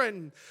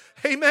children.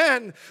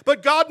 Amen.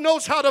 But God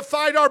knows how to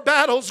fight our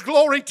battles.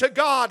 Glory to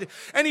God.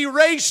 And He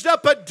raised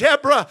up a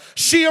Deborah.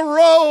 She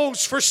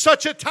arose for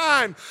such a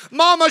time.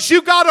 Mamas,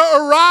 you got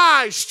to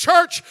arise.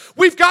 Church,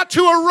 we've got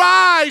to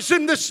arise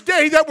in this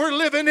day that we're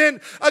living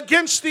in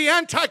against the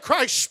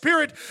Antichrist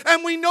spirit.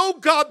 And we know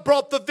God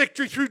brought the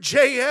victory through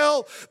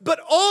JL, but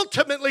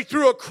ultimately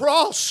through a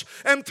cross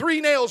and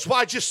 3 nails.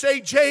 Why'd you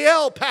say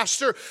JL,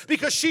 Pastor?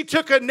 Because she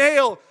took a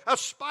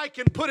spike,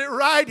 and put it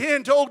right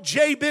into old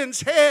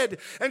Jabin's head,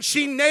 and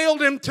she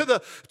nailed him to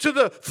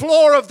the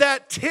floor of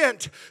that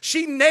tent.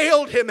 She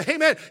nailed him.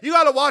 Amen. You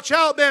got to watch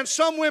out, man.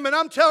 Some women,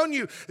 I'm telling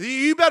you,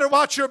 you better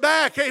watch your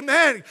back.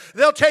 Amen.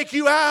 They'll take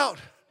you out.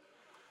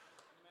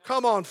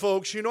 Come on,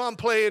 folks. You know I'm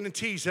playing and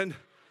teasing.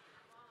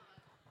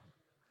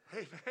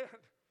 Amen.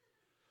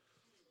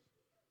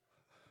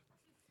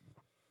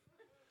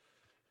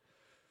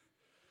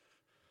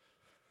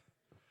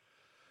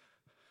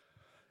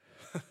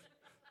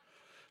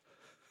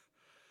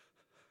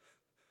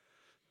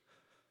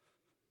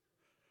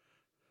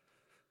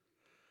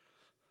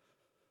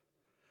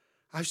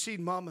 I've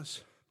seen mamas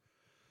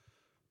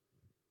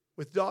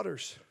with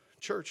daughters,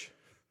 church,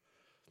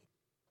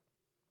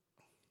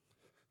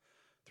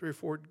 3 or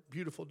 4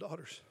 beautiful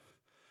daughters.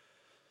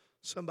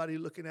 Somebody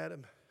looking at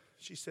him,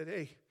 she said,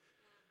 "Hey,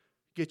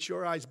 get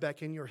your eyes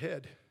back in your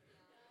head.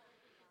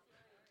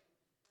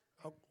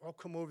 I'll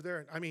come over there."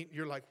 And I mean,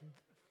 you're like,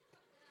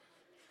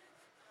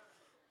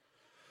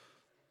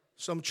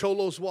 some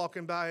cholos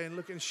walking by and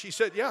looking. She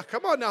said, "Yeah,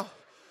 come on now,"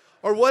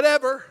 or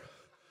whatever.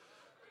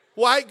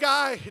 White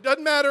guy, it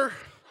doesn't matter.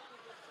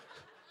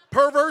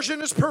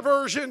 Perversion is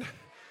perversion.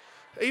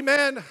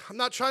 Amen. I'm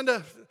not trying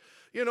to,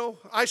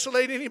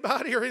 isolate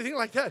anybody or anything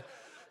like that.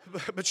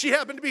 But she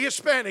happened to be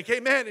Hispanic.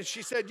 Amen. And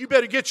she said, "You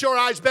better get your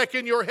eyes back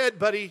in your head,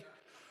 buddy."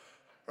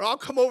 Or I'll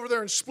come over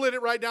there and split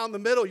it right down the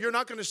middle. You're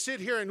not going to sit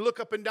here and look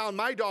up and down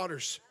my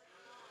daughters.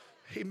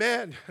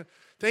 Amen.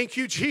 Thank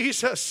you,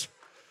 Jesus.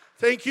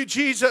 Thank you,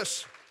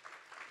 Jesus.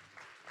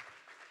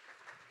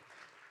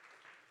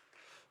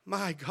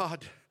 My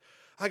God,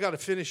 I got to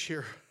finish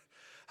here.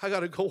 I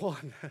got to go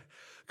on.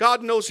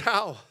 God knows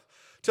how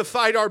to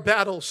fight our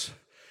battles.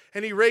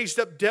 And He raised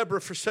up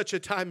Deborah for such a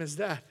time as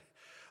that.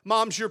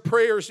 Moms, your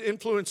prayers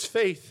influence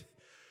faith.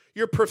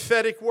 Your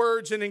prophetic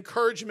words and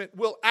encouragement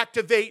will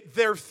activate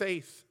their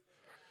faith.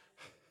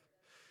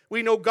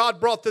 We know God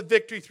brought the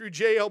victory through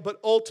Jael, but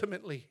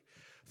ultimately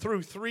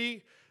through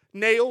 3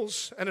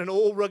 nails and an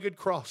old rugged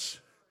cross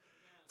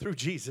through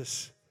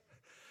Jesus.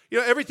 You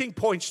know, everything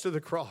points to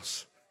the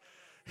cross.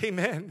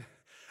 Amen.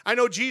 I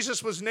know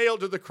Jesus was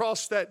nailed to the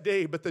cross that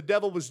day, but the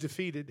devil was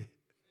defeated.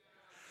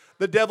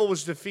 The devil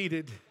was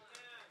defeated.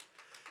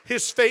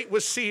 His fate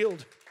was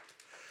sealed.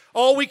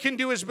 All we can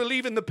do is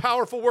believe in the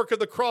powerful work of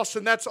the cross,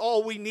 and that's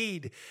all we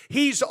need.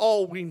 He's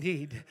all we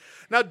need.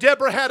 Now,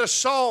 Deborah had a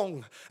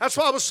song. That's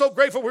why I was so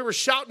grateful we were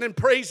shouting and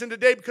praising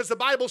today, because the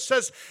Bible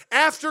says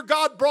after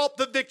God brought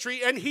the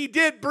victory, and He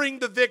did bring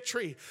the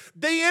victory,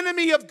 the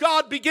enemy of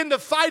God began to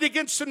fight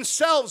against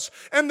themselves,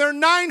 and their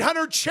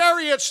 900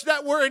 chariots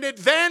that were an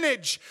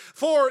advantage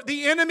for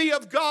the enemy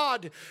of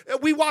God.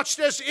 We watched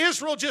as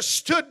Israel just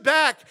stood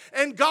back,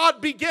 and God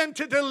began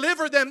to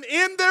deliver them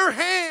in their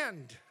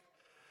hand.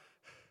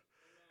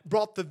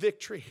 Brought the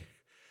victory.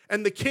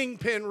 And the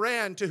kingpin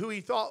ran to who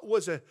he thought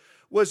was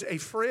a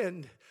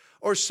friend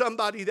or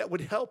somebody that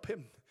would help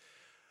him.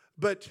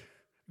 But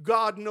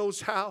God knows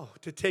how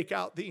to take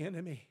out the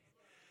enemy.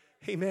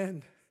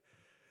 Amen.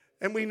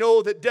 And we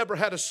know that Deborah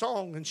had a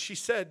song, and she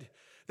said,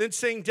 then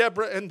sang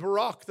Deborah and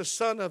Barak, the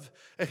son of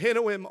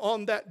Ahinoam,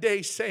 on that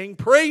day, saying,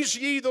 praise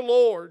ye the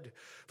Lord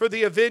for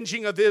the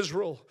avenging of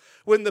Israel,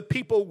 when the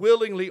people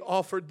willingly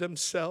offered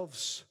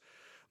themselves.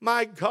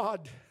 My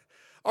God,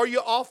 are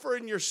you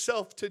offering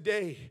yourself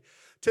today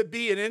to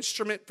be an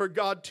instrument for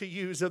God to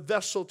use, a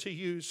vessel to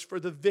use for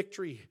the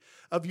victory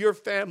of your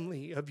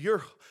family, of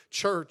your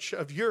church,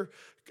 of your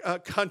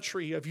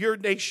country, of your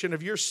nation,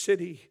 of your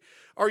city?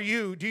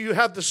 Do you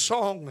have the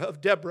song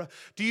of Deborah?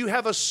 Do you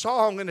have a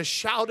song and a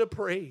shout of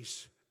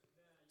praise?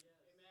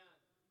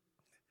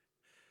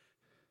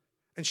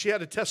 And she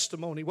had a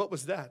testimony. What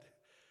was that?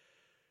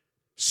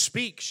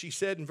 Speak, she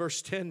said in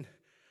verse 10.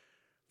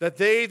 That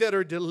they that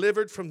are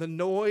delivered from the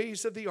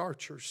noise of the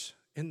archers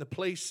in the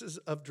places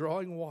of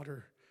drawing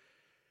water,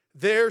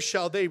 there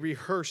shall they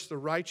rehearse the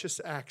righteous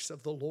acts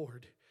of the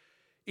Lord,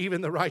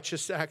 even the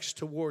righteous acts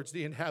towards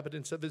the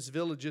inhabitants of His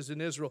villages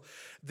in Israel.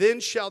 Then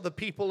shall the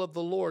people of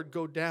the Lord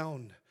go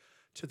down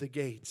to the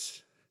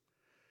gates.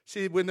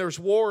 See, when there's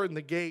war in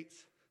the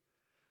gates,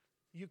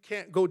 you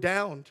can't go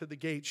down to the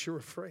gates. You're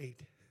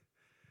afraid.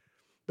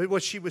 But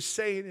what she was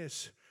saying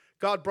is,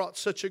 God brought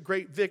such a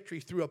great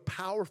victory through a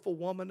powerful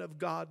woman of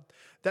God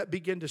that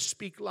began to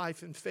speak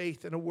life and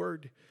faith and a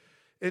word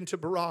into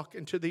Barak,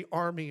 into the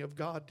army of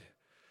God.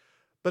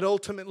 But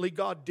ultimately,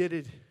 God did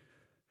it.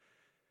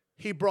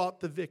 He brought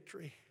the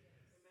victory.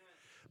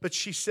 But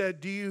she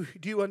said, do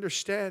you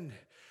understand?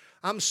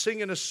 I'm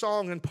singing a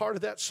song, and part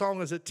of that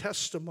song is a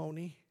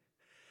testimony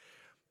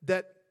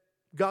that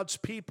God's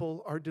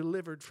people are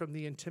delivered from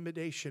the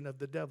intimidation of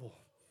the devil.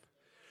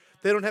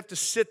 They don't have to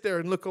sit there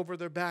and look over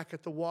their back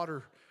at the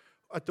water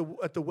at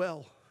the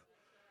well.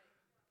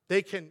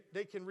 They can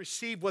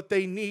receive what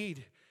they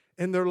need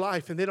in their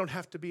life, and they don't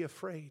have to be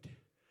afraid.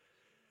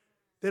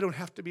 They don't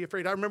have to be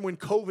afraid. I remember when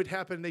COVID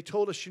happened, they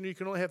told us, you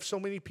can only have so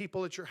many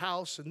people at your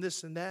house and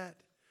this and that.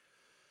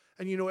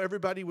 And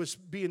everybody was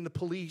being the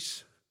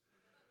police.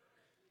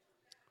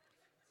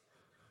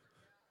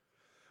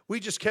 We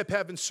just kept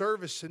having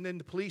service, and then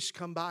the police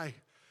come by,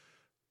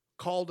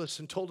 called us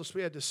and told us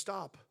we had to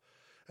stop.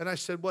 And I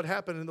said, what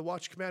happened? And the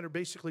watch commander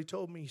basically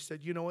told me, he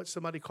said, you know what?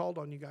 Somebody called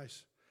on you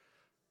guys.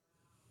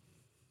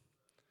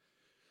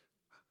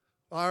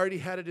 I already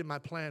had it in my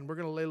plan. We're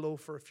going to lay low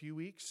for a few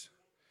weeks.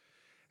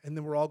 And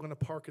then we're all going to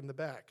park in the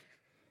back.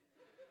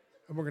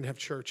 And we're going to have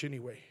church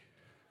anyway.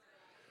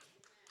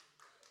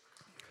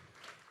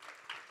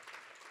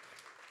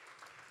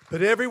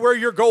 But everywhere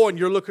you're going,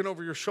 you're looking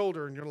over your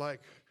shoulder and you're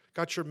like,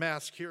 got your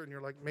mask here, and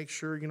you're like, make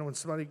sure, when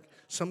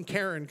some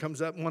Karen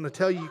comes up and want to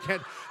tell you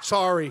can't.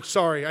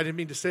 Sorry, I didn't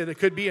mean to say that.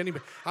 Could be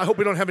anybody. I hope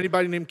we don't have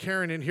anybody named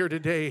Karen in here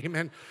today,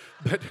 amen.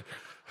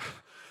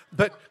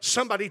 But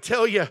somebody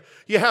tell you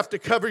have to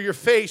cover your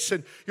face,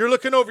 and you're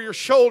looking over your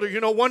shoulder,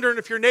 wondering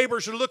if your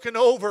neighbors are looking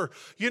over,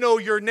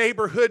 your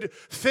neighborhood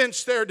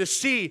fence there to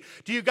see.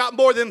 Do you got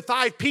more than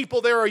 5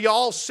 people there? Or are you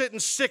all sitting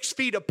 6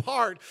 feet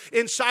apart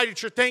inside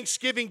at your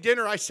Thanksgiving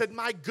dinner? I said,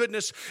 my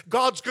goodness,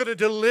 God's going to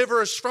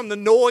deliver us from the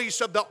noise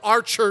of the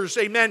archers,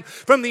 amen,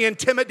 from the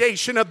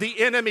intimidation of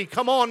the enemy.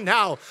 Come on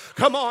now.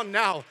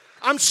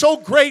 I'm so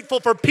grateful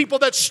for people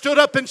that stood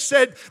up and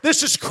said,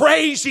 this is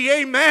crazy,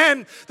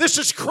 amen. This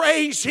is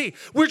crazy.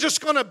 We're just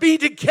going to be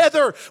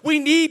together. We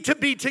need to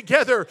be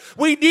together.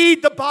 We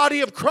need the body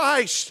of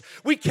Christ.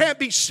 We can't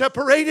be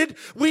separated.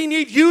 We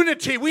need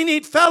unity. We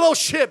need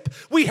fellowship.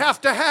 We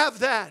have to have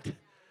that.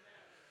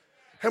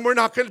 And we're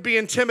not going to be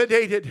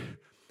intimidated.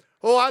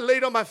 Oh, I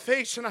laid on my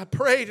face and I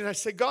prayed and I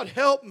said, God,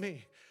 help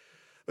me.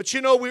 But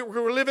you know,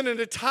 we're living in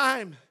a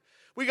time,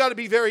 we got to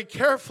be very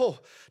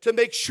careful to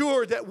make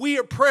sure that we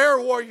are prayer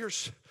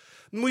warriors.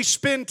 And we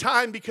spend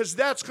time, because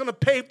that's going to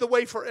pave the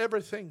way for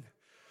everything.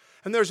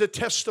 And there's a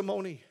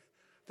testimony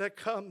that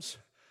comes.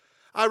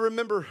 I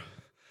remember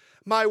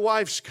my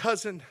wife's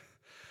cousin.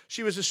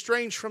 She was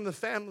estranged from the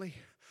family.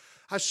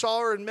 I saw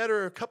her and met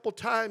her a couple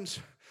times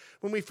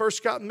when we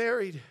first got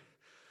married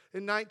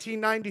in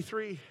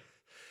 1993,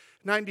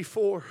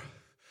 94.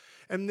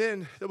 And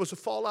then there was a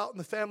fallout in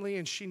the family,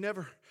 and she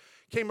never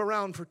came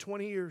around for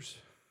 20 years.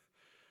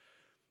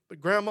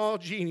 But Grandma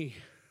Jeannie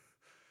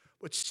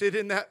would sit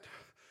in that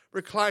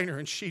recliner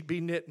and she'd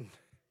be knitting.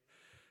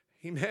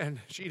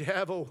 Amen. She'd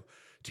have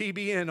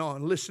TBN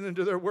on, listening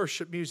to their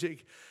worship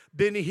music.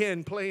 Benny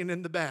Hinn playing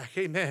in the back.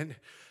 Amen.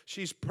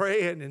 She's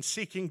praying and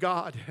seeking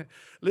God,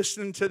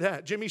 listening to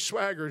that. Jimmy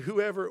Swaggart,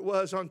 whoever it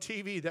was on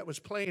TV that was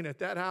playing at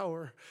that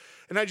hour.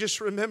 And I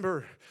just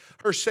remember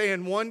her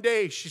saying, one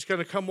day she's going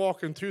to come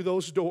walking through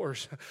those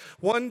doors.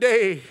 One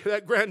day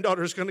that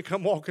granddaughter's going to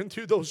come walking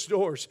through those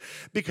doors,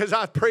 because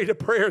I prayed a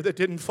prayer that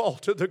didn't fall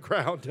to the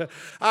ground.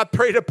 I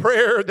prayed a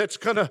prayer that's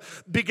going to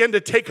begin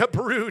to take up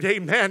root.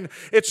 Amen.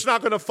 It's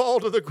not going to fall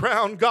to the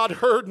ground. God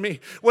heard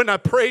me when I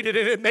prayed it,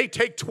 and it may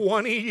take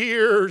 20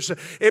 years.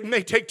 It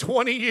may take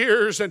 20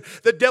 years, and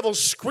the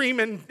devil's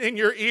screaming in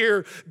your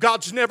ear,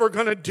 God's never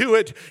going to do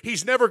it.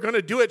 He's never going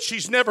to do it.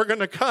 She's never going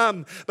to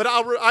come. But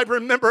I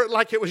remember it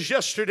like it was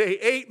yesterday.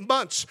 8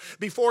 months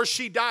before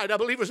she died, I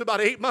believe it was about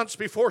 8 months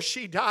before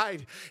she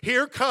died,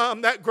 here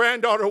come that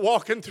granddaughter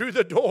walking through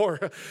the door.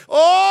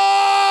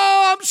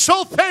 Oh, I'm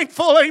so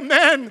thankful,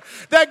 amen,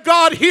 that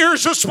God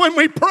hears us when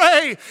we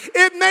pray.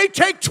 It may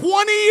take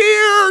 20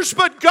 years,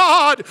 but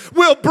God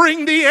will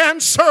bring the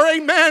answer,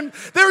 amen.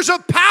 There's a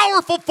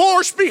powerful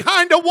force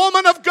behind a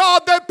woman of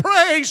God that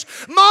prays.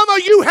 Mama,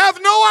 you have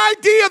no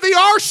idea the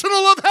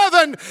arsenal of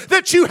heaven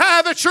that you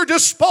have at your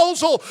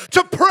disposal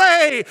to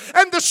pray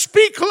and to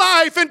speak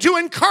life and to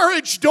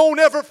encourage. Don't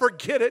ever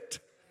forget it.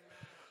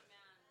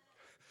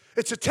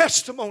 It's a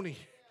testimony.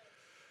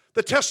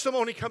 The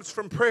testimony comes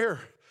from prayer.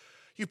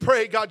 You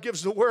pray, God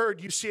gives the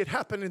word, you see it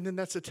happen, and then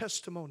that's a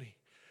testimony.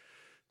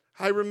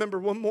 I remember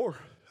one more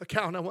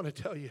account I want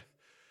to tell you.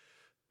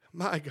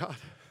 My God.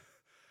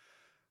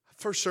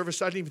 First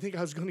service, I didn't even think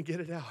I was going to get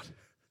it out.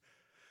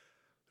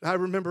 I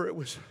remember it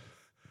was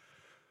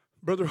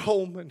Brother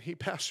Holman. He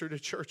pastored a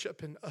church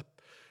up in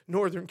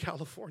Northern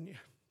California,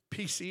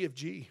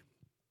 PCFG.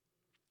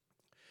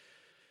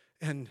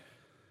 And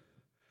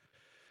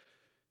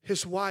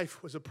his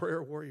wife was a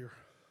prayer warrior.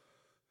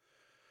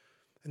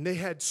 And they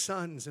had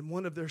sons, and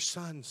one of their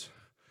sons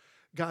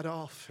got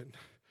off and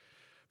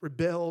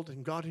rebelled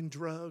and got in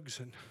drugs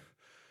and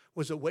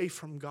was away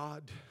from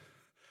God.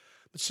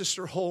 But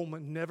Sister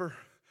Holman never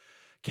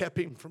kept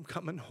him from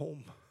coming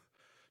home.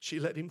 She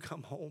let him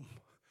come home.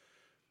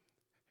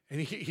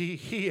 And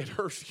he at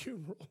her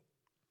funeral,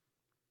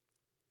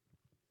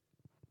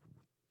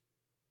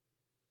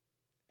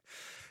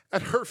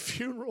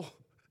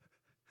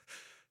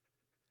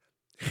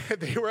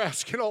 they were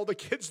asking all the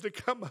kids to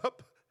come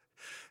up.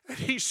 And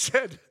he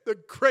said, the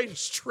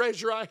greatest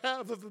treasure I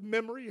have of a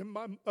memory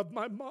of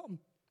my mom.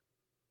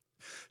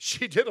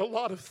 She did a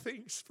lot of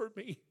things for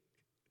me.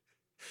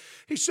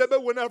 He said,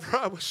 but whenever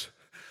I was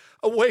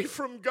away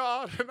from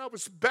God and I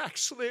was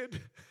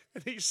backslid,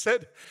 and he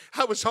said,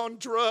 I was on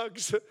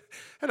drugs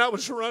and I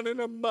was running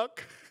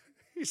amok.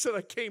 He said,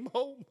 I came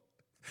home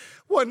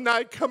one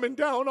night coming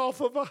down off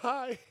of a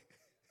high.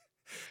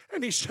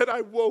 And he said,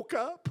 I woke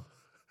up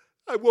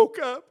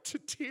to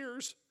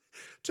tears,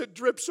 to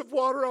drips of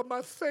water on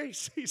my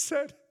face. He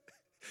said,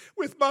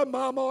 with my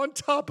mama on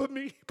top of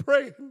me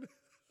praying,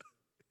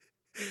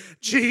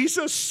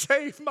 Jesus,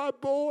 save my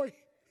boy.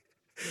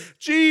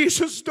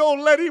 Jesus,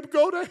 don't let him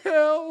go to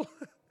hell.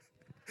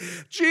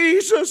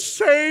 Jesus,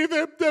 save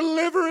him,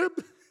 deliver him.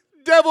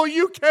 Devil,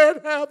 you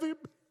can't have him.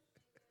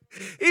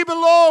 He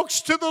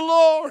belongs to the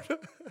Lord.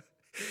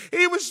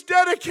 He was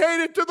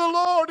dedicated to the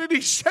Lord, and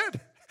he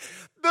said,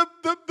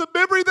 the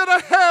memory that I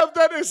have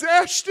that is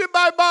etched in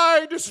my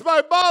mind is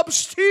my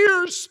mom's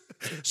tears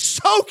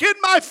soaking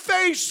my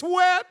face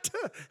wet.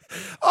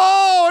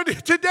 Oh,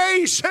 and today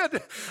he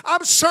said,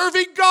 I'm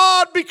serving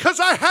God because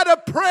I had a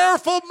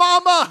prayerful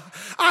mama.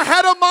 I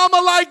had a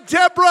mama like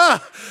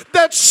Deborah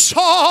that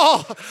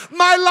saw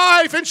my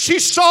life, and she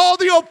saw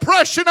the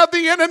oppression of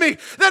the enemy,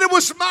 that it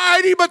was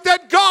mighty, but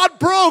that God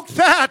broke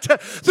that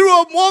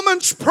through a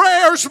woman's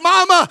prayers.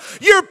 Mama,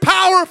 you're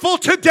powerful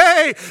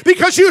today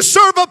because you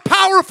serve a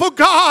powerful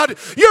God.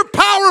 You're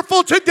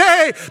powerful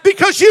today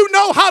because you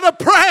know how to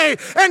pray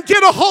and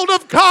get a hold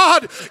of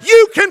God.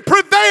 You can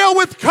prevail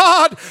with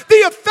God. The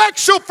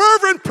effectual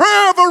fervent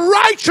prayer of a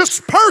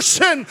righteous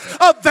person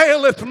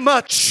availeth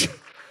much.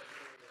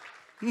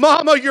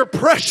 Mama, you're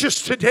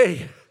precious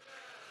today,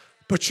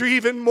 but you're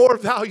even more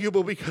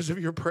valuable because of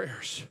your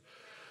prayers.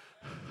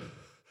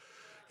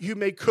 You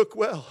may cook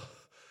well.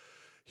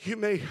 You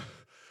may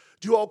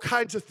do all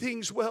kinds of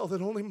things well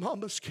that only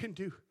mamas can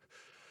do.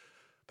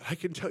 But I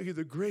can tell you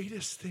the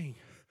greatest thing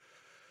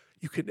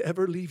you could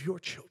ever leave your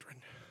children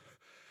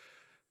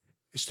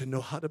is to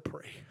know how to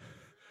pray.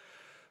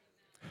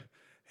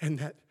 And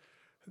that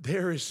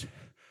there is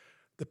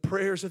the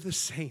prayers of the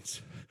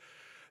saints,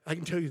 I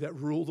can tell you, that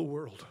rule the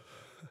world.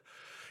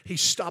 He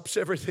stops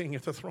everything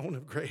at the throne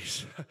of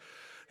grace.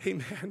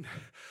 Amen.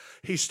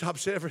 He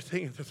stops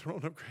everything at the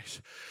throne of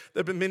grace. There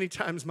have been many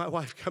times my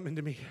wife come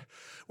into me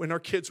when our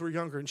kids were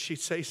younger, and she'd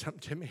say something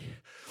to me.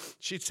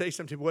 She'd say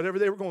something to me, whatever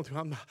they were going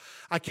through.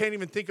 I can't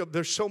even think of,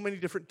 there's so many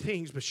different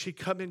things, but she'd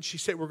come in, she'd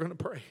say, we're going to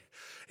pray.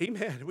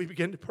 Amen. We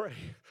begin to pray.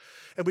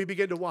 And we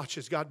begin to watch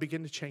as God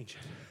begin to change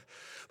it.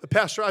 But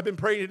Pastor, I've been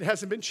praying, it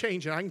hasn't been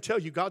changing. I can tell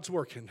you, God's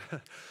working.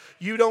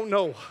 You don't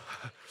know.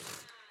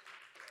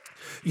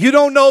 You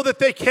don't know that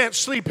they can't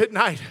sleep at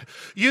night.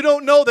 You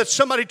don't know that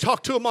somebody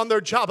talked to them on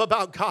their job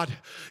about God.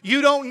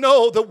 You don't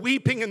know the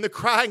weeping and the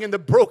crying and the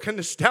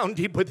brokenness down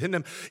deep within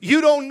them. You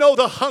don't know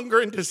the hunger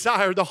and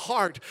desire, the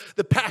heart,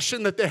 the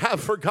passion that they have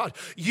for God.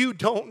 You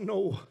don't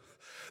know.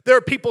 There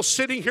are people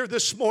sitting here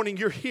this morning.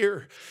 You're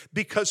here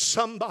because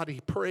somebody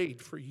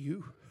prayed for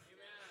you.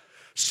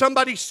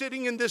 Somebody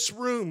sitting in this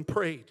room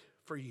prayed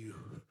for you.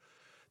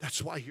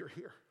 That's why you're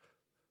here.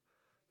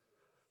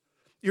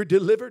 You're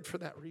delivered for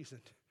that reason.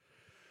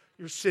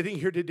 You're sitting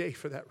here today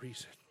for that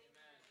reason.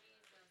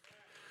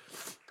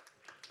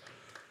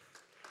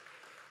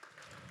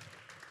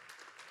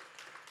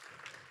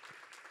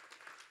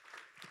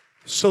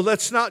 So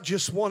let's not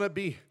just want to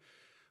be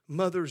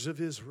mothers of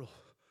Israel.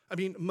 I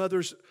mean,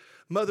 mothers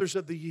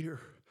of the year.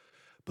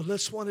 But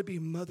let's want to be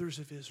mothers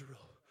of Israel.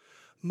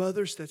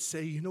 Mothers that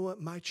say, you know what,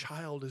 my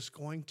child is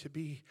going to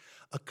be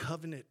a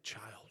covenant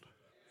child.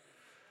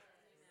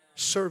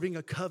 Serving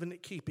a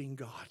covenant-keeping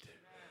God.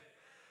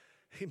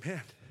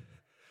 Amen.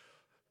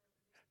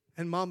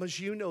 And mamas,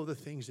 you know the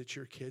things that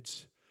your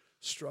kids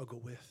struggle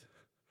with.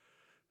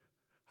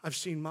 I've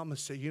seen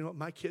mamas say, you know what,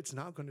 my kid's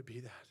not going to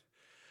be that.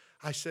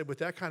 I said, with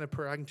that kind of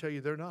prayer, I can tell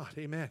you they're not.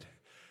 Amen.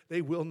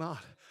 They will not.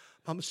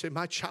 Mama say,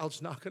 my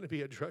child's not going to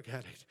be a drug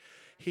addict.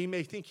 He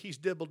may think he's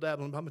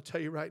dibble-dabbling, but I'm going to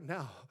tell you right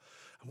now,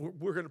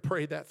 we're going to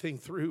pray that thing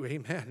through.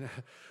 Amen.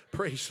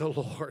 Praise the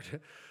Lord.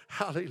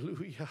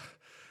 Hallelujah.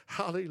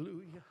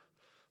 Hallelujah.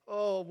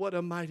 Oh, what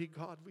a mighty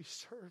God we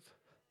serve.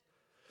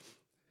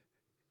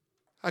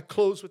 I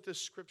close with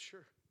this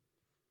scripture.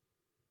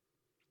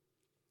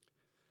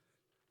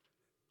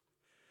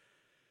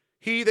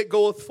 He that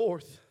goeth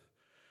forth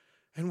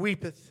and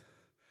weepeth,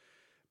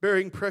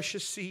 bearing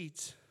precious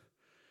seeds,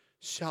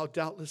 shall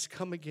doubtless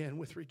come again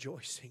with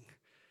rejoicing,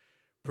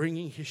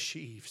 bringing his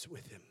sheaves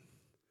with him.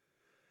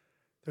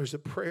 There's a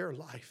prayer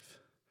life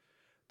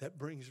that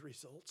brings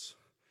results.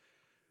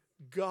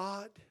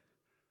 God,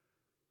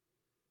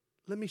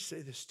 let me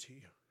say this to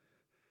you.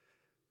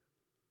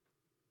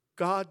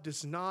 God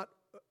does not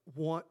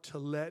want to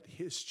let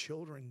his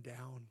children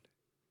down.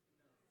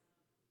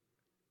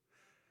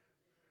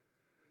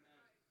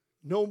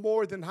 No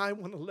more than I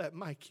want to let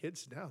my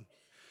kids down.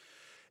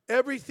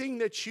 Everything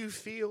that you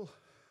feel,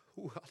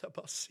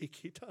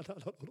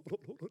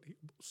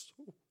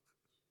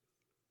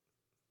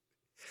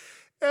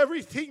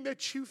 everything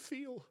that you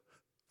feel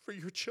for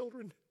your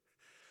children,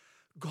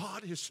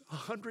 God is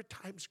 100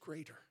 times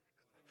greater,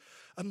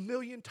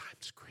 1,000,000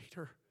 times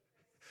greater.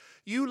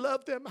 You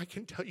love them, I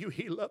can tell you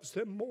he loves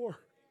them more.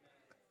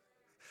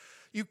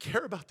 You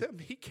care about them,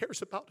 he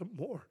cares about them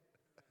more.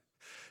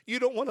 You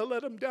don't want to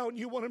let them down.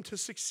 You want them to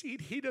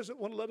succeed. He doesn't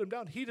want to let them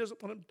down. He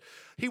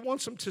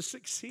wants them to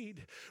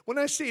succeed. When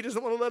I say he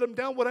doesn't want to let them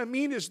down, what I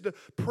mean is the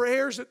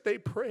prayers that they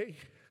pray.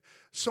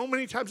 So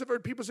many times I've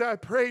heard people say, I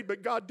prayed,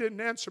 but God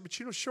didn't answer. But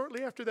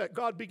shortly after that,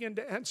 God began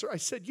to answer. I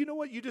said, you know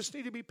what? You just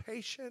need to be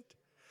patient.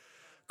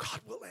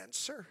 God will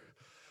answer.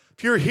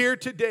 If you're here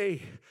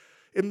today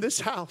in this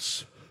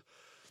house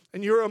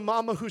and you're a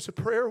mama who's a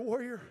prayer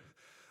warrior,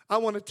 I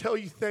want to tell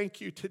you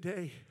thank you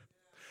today.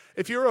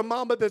 If you're a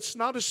mama that's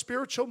not a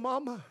spiritual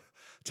mama,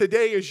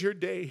 today is your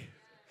day.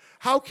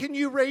 How can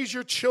you raise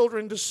your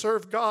children to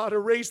serve God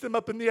or raise them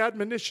up in the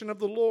admonition of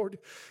the Lord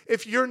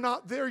if you're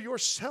not there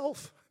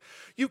yourself?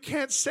 You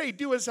can't say,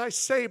 do as I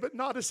say, but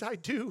not as I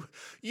do.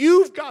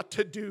 You've got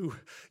to do.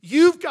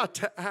 You've got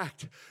to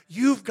act.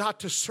 You've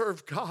got to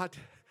serve God.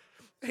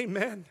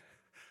 Amen.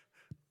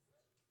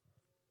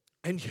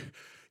 And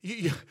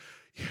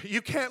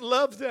you can't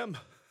love them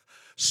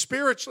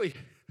spiritually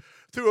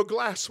through a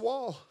glass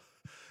wall.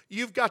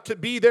 You've got to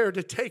be there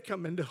to take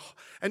them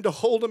and to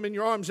hold them in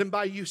your arms. And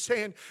by you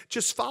saying,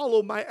 just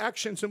follow my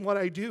actions and what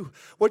I do,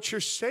 what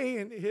you're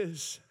saying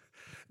is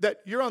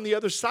that you're on the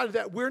other side of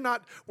that. We're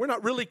not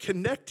really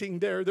connecting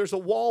there. There's a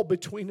wall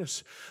between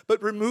us.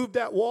 But remove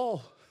that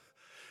wall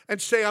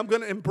and say, I'm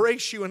going to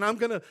embrace you and I'm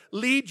going to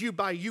lead you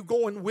by you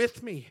going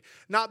with me.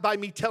 Not by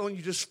me telling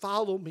you just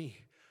follow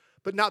me,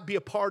 but not be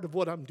a part of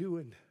what I'm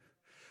doing.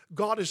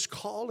 God is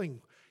calling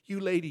you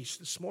ladies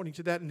this morning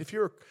to that. And if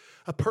you're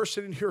a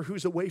person in here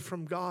who's away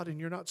from God and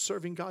you're not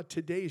serving God,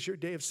 today is your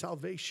day of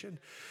salvation.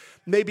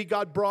 Maybe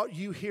God brought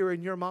you here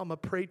and your mama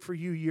prayed for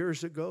you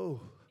years ago.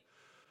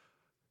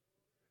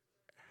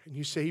 and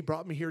you say, He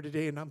brought me here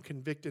today and I'm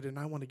convicted and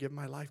I want to give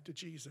my life to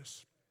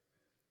Jesus,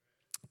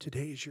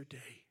 today is your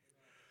day.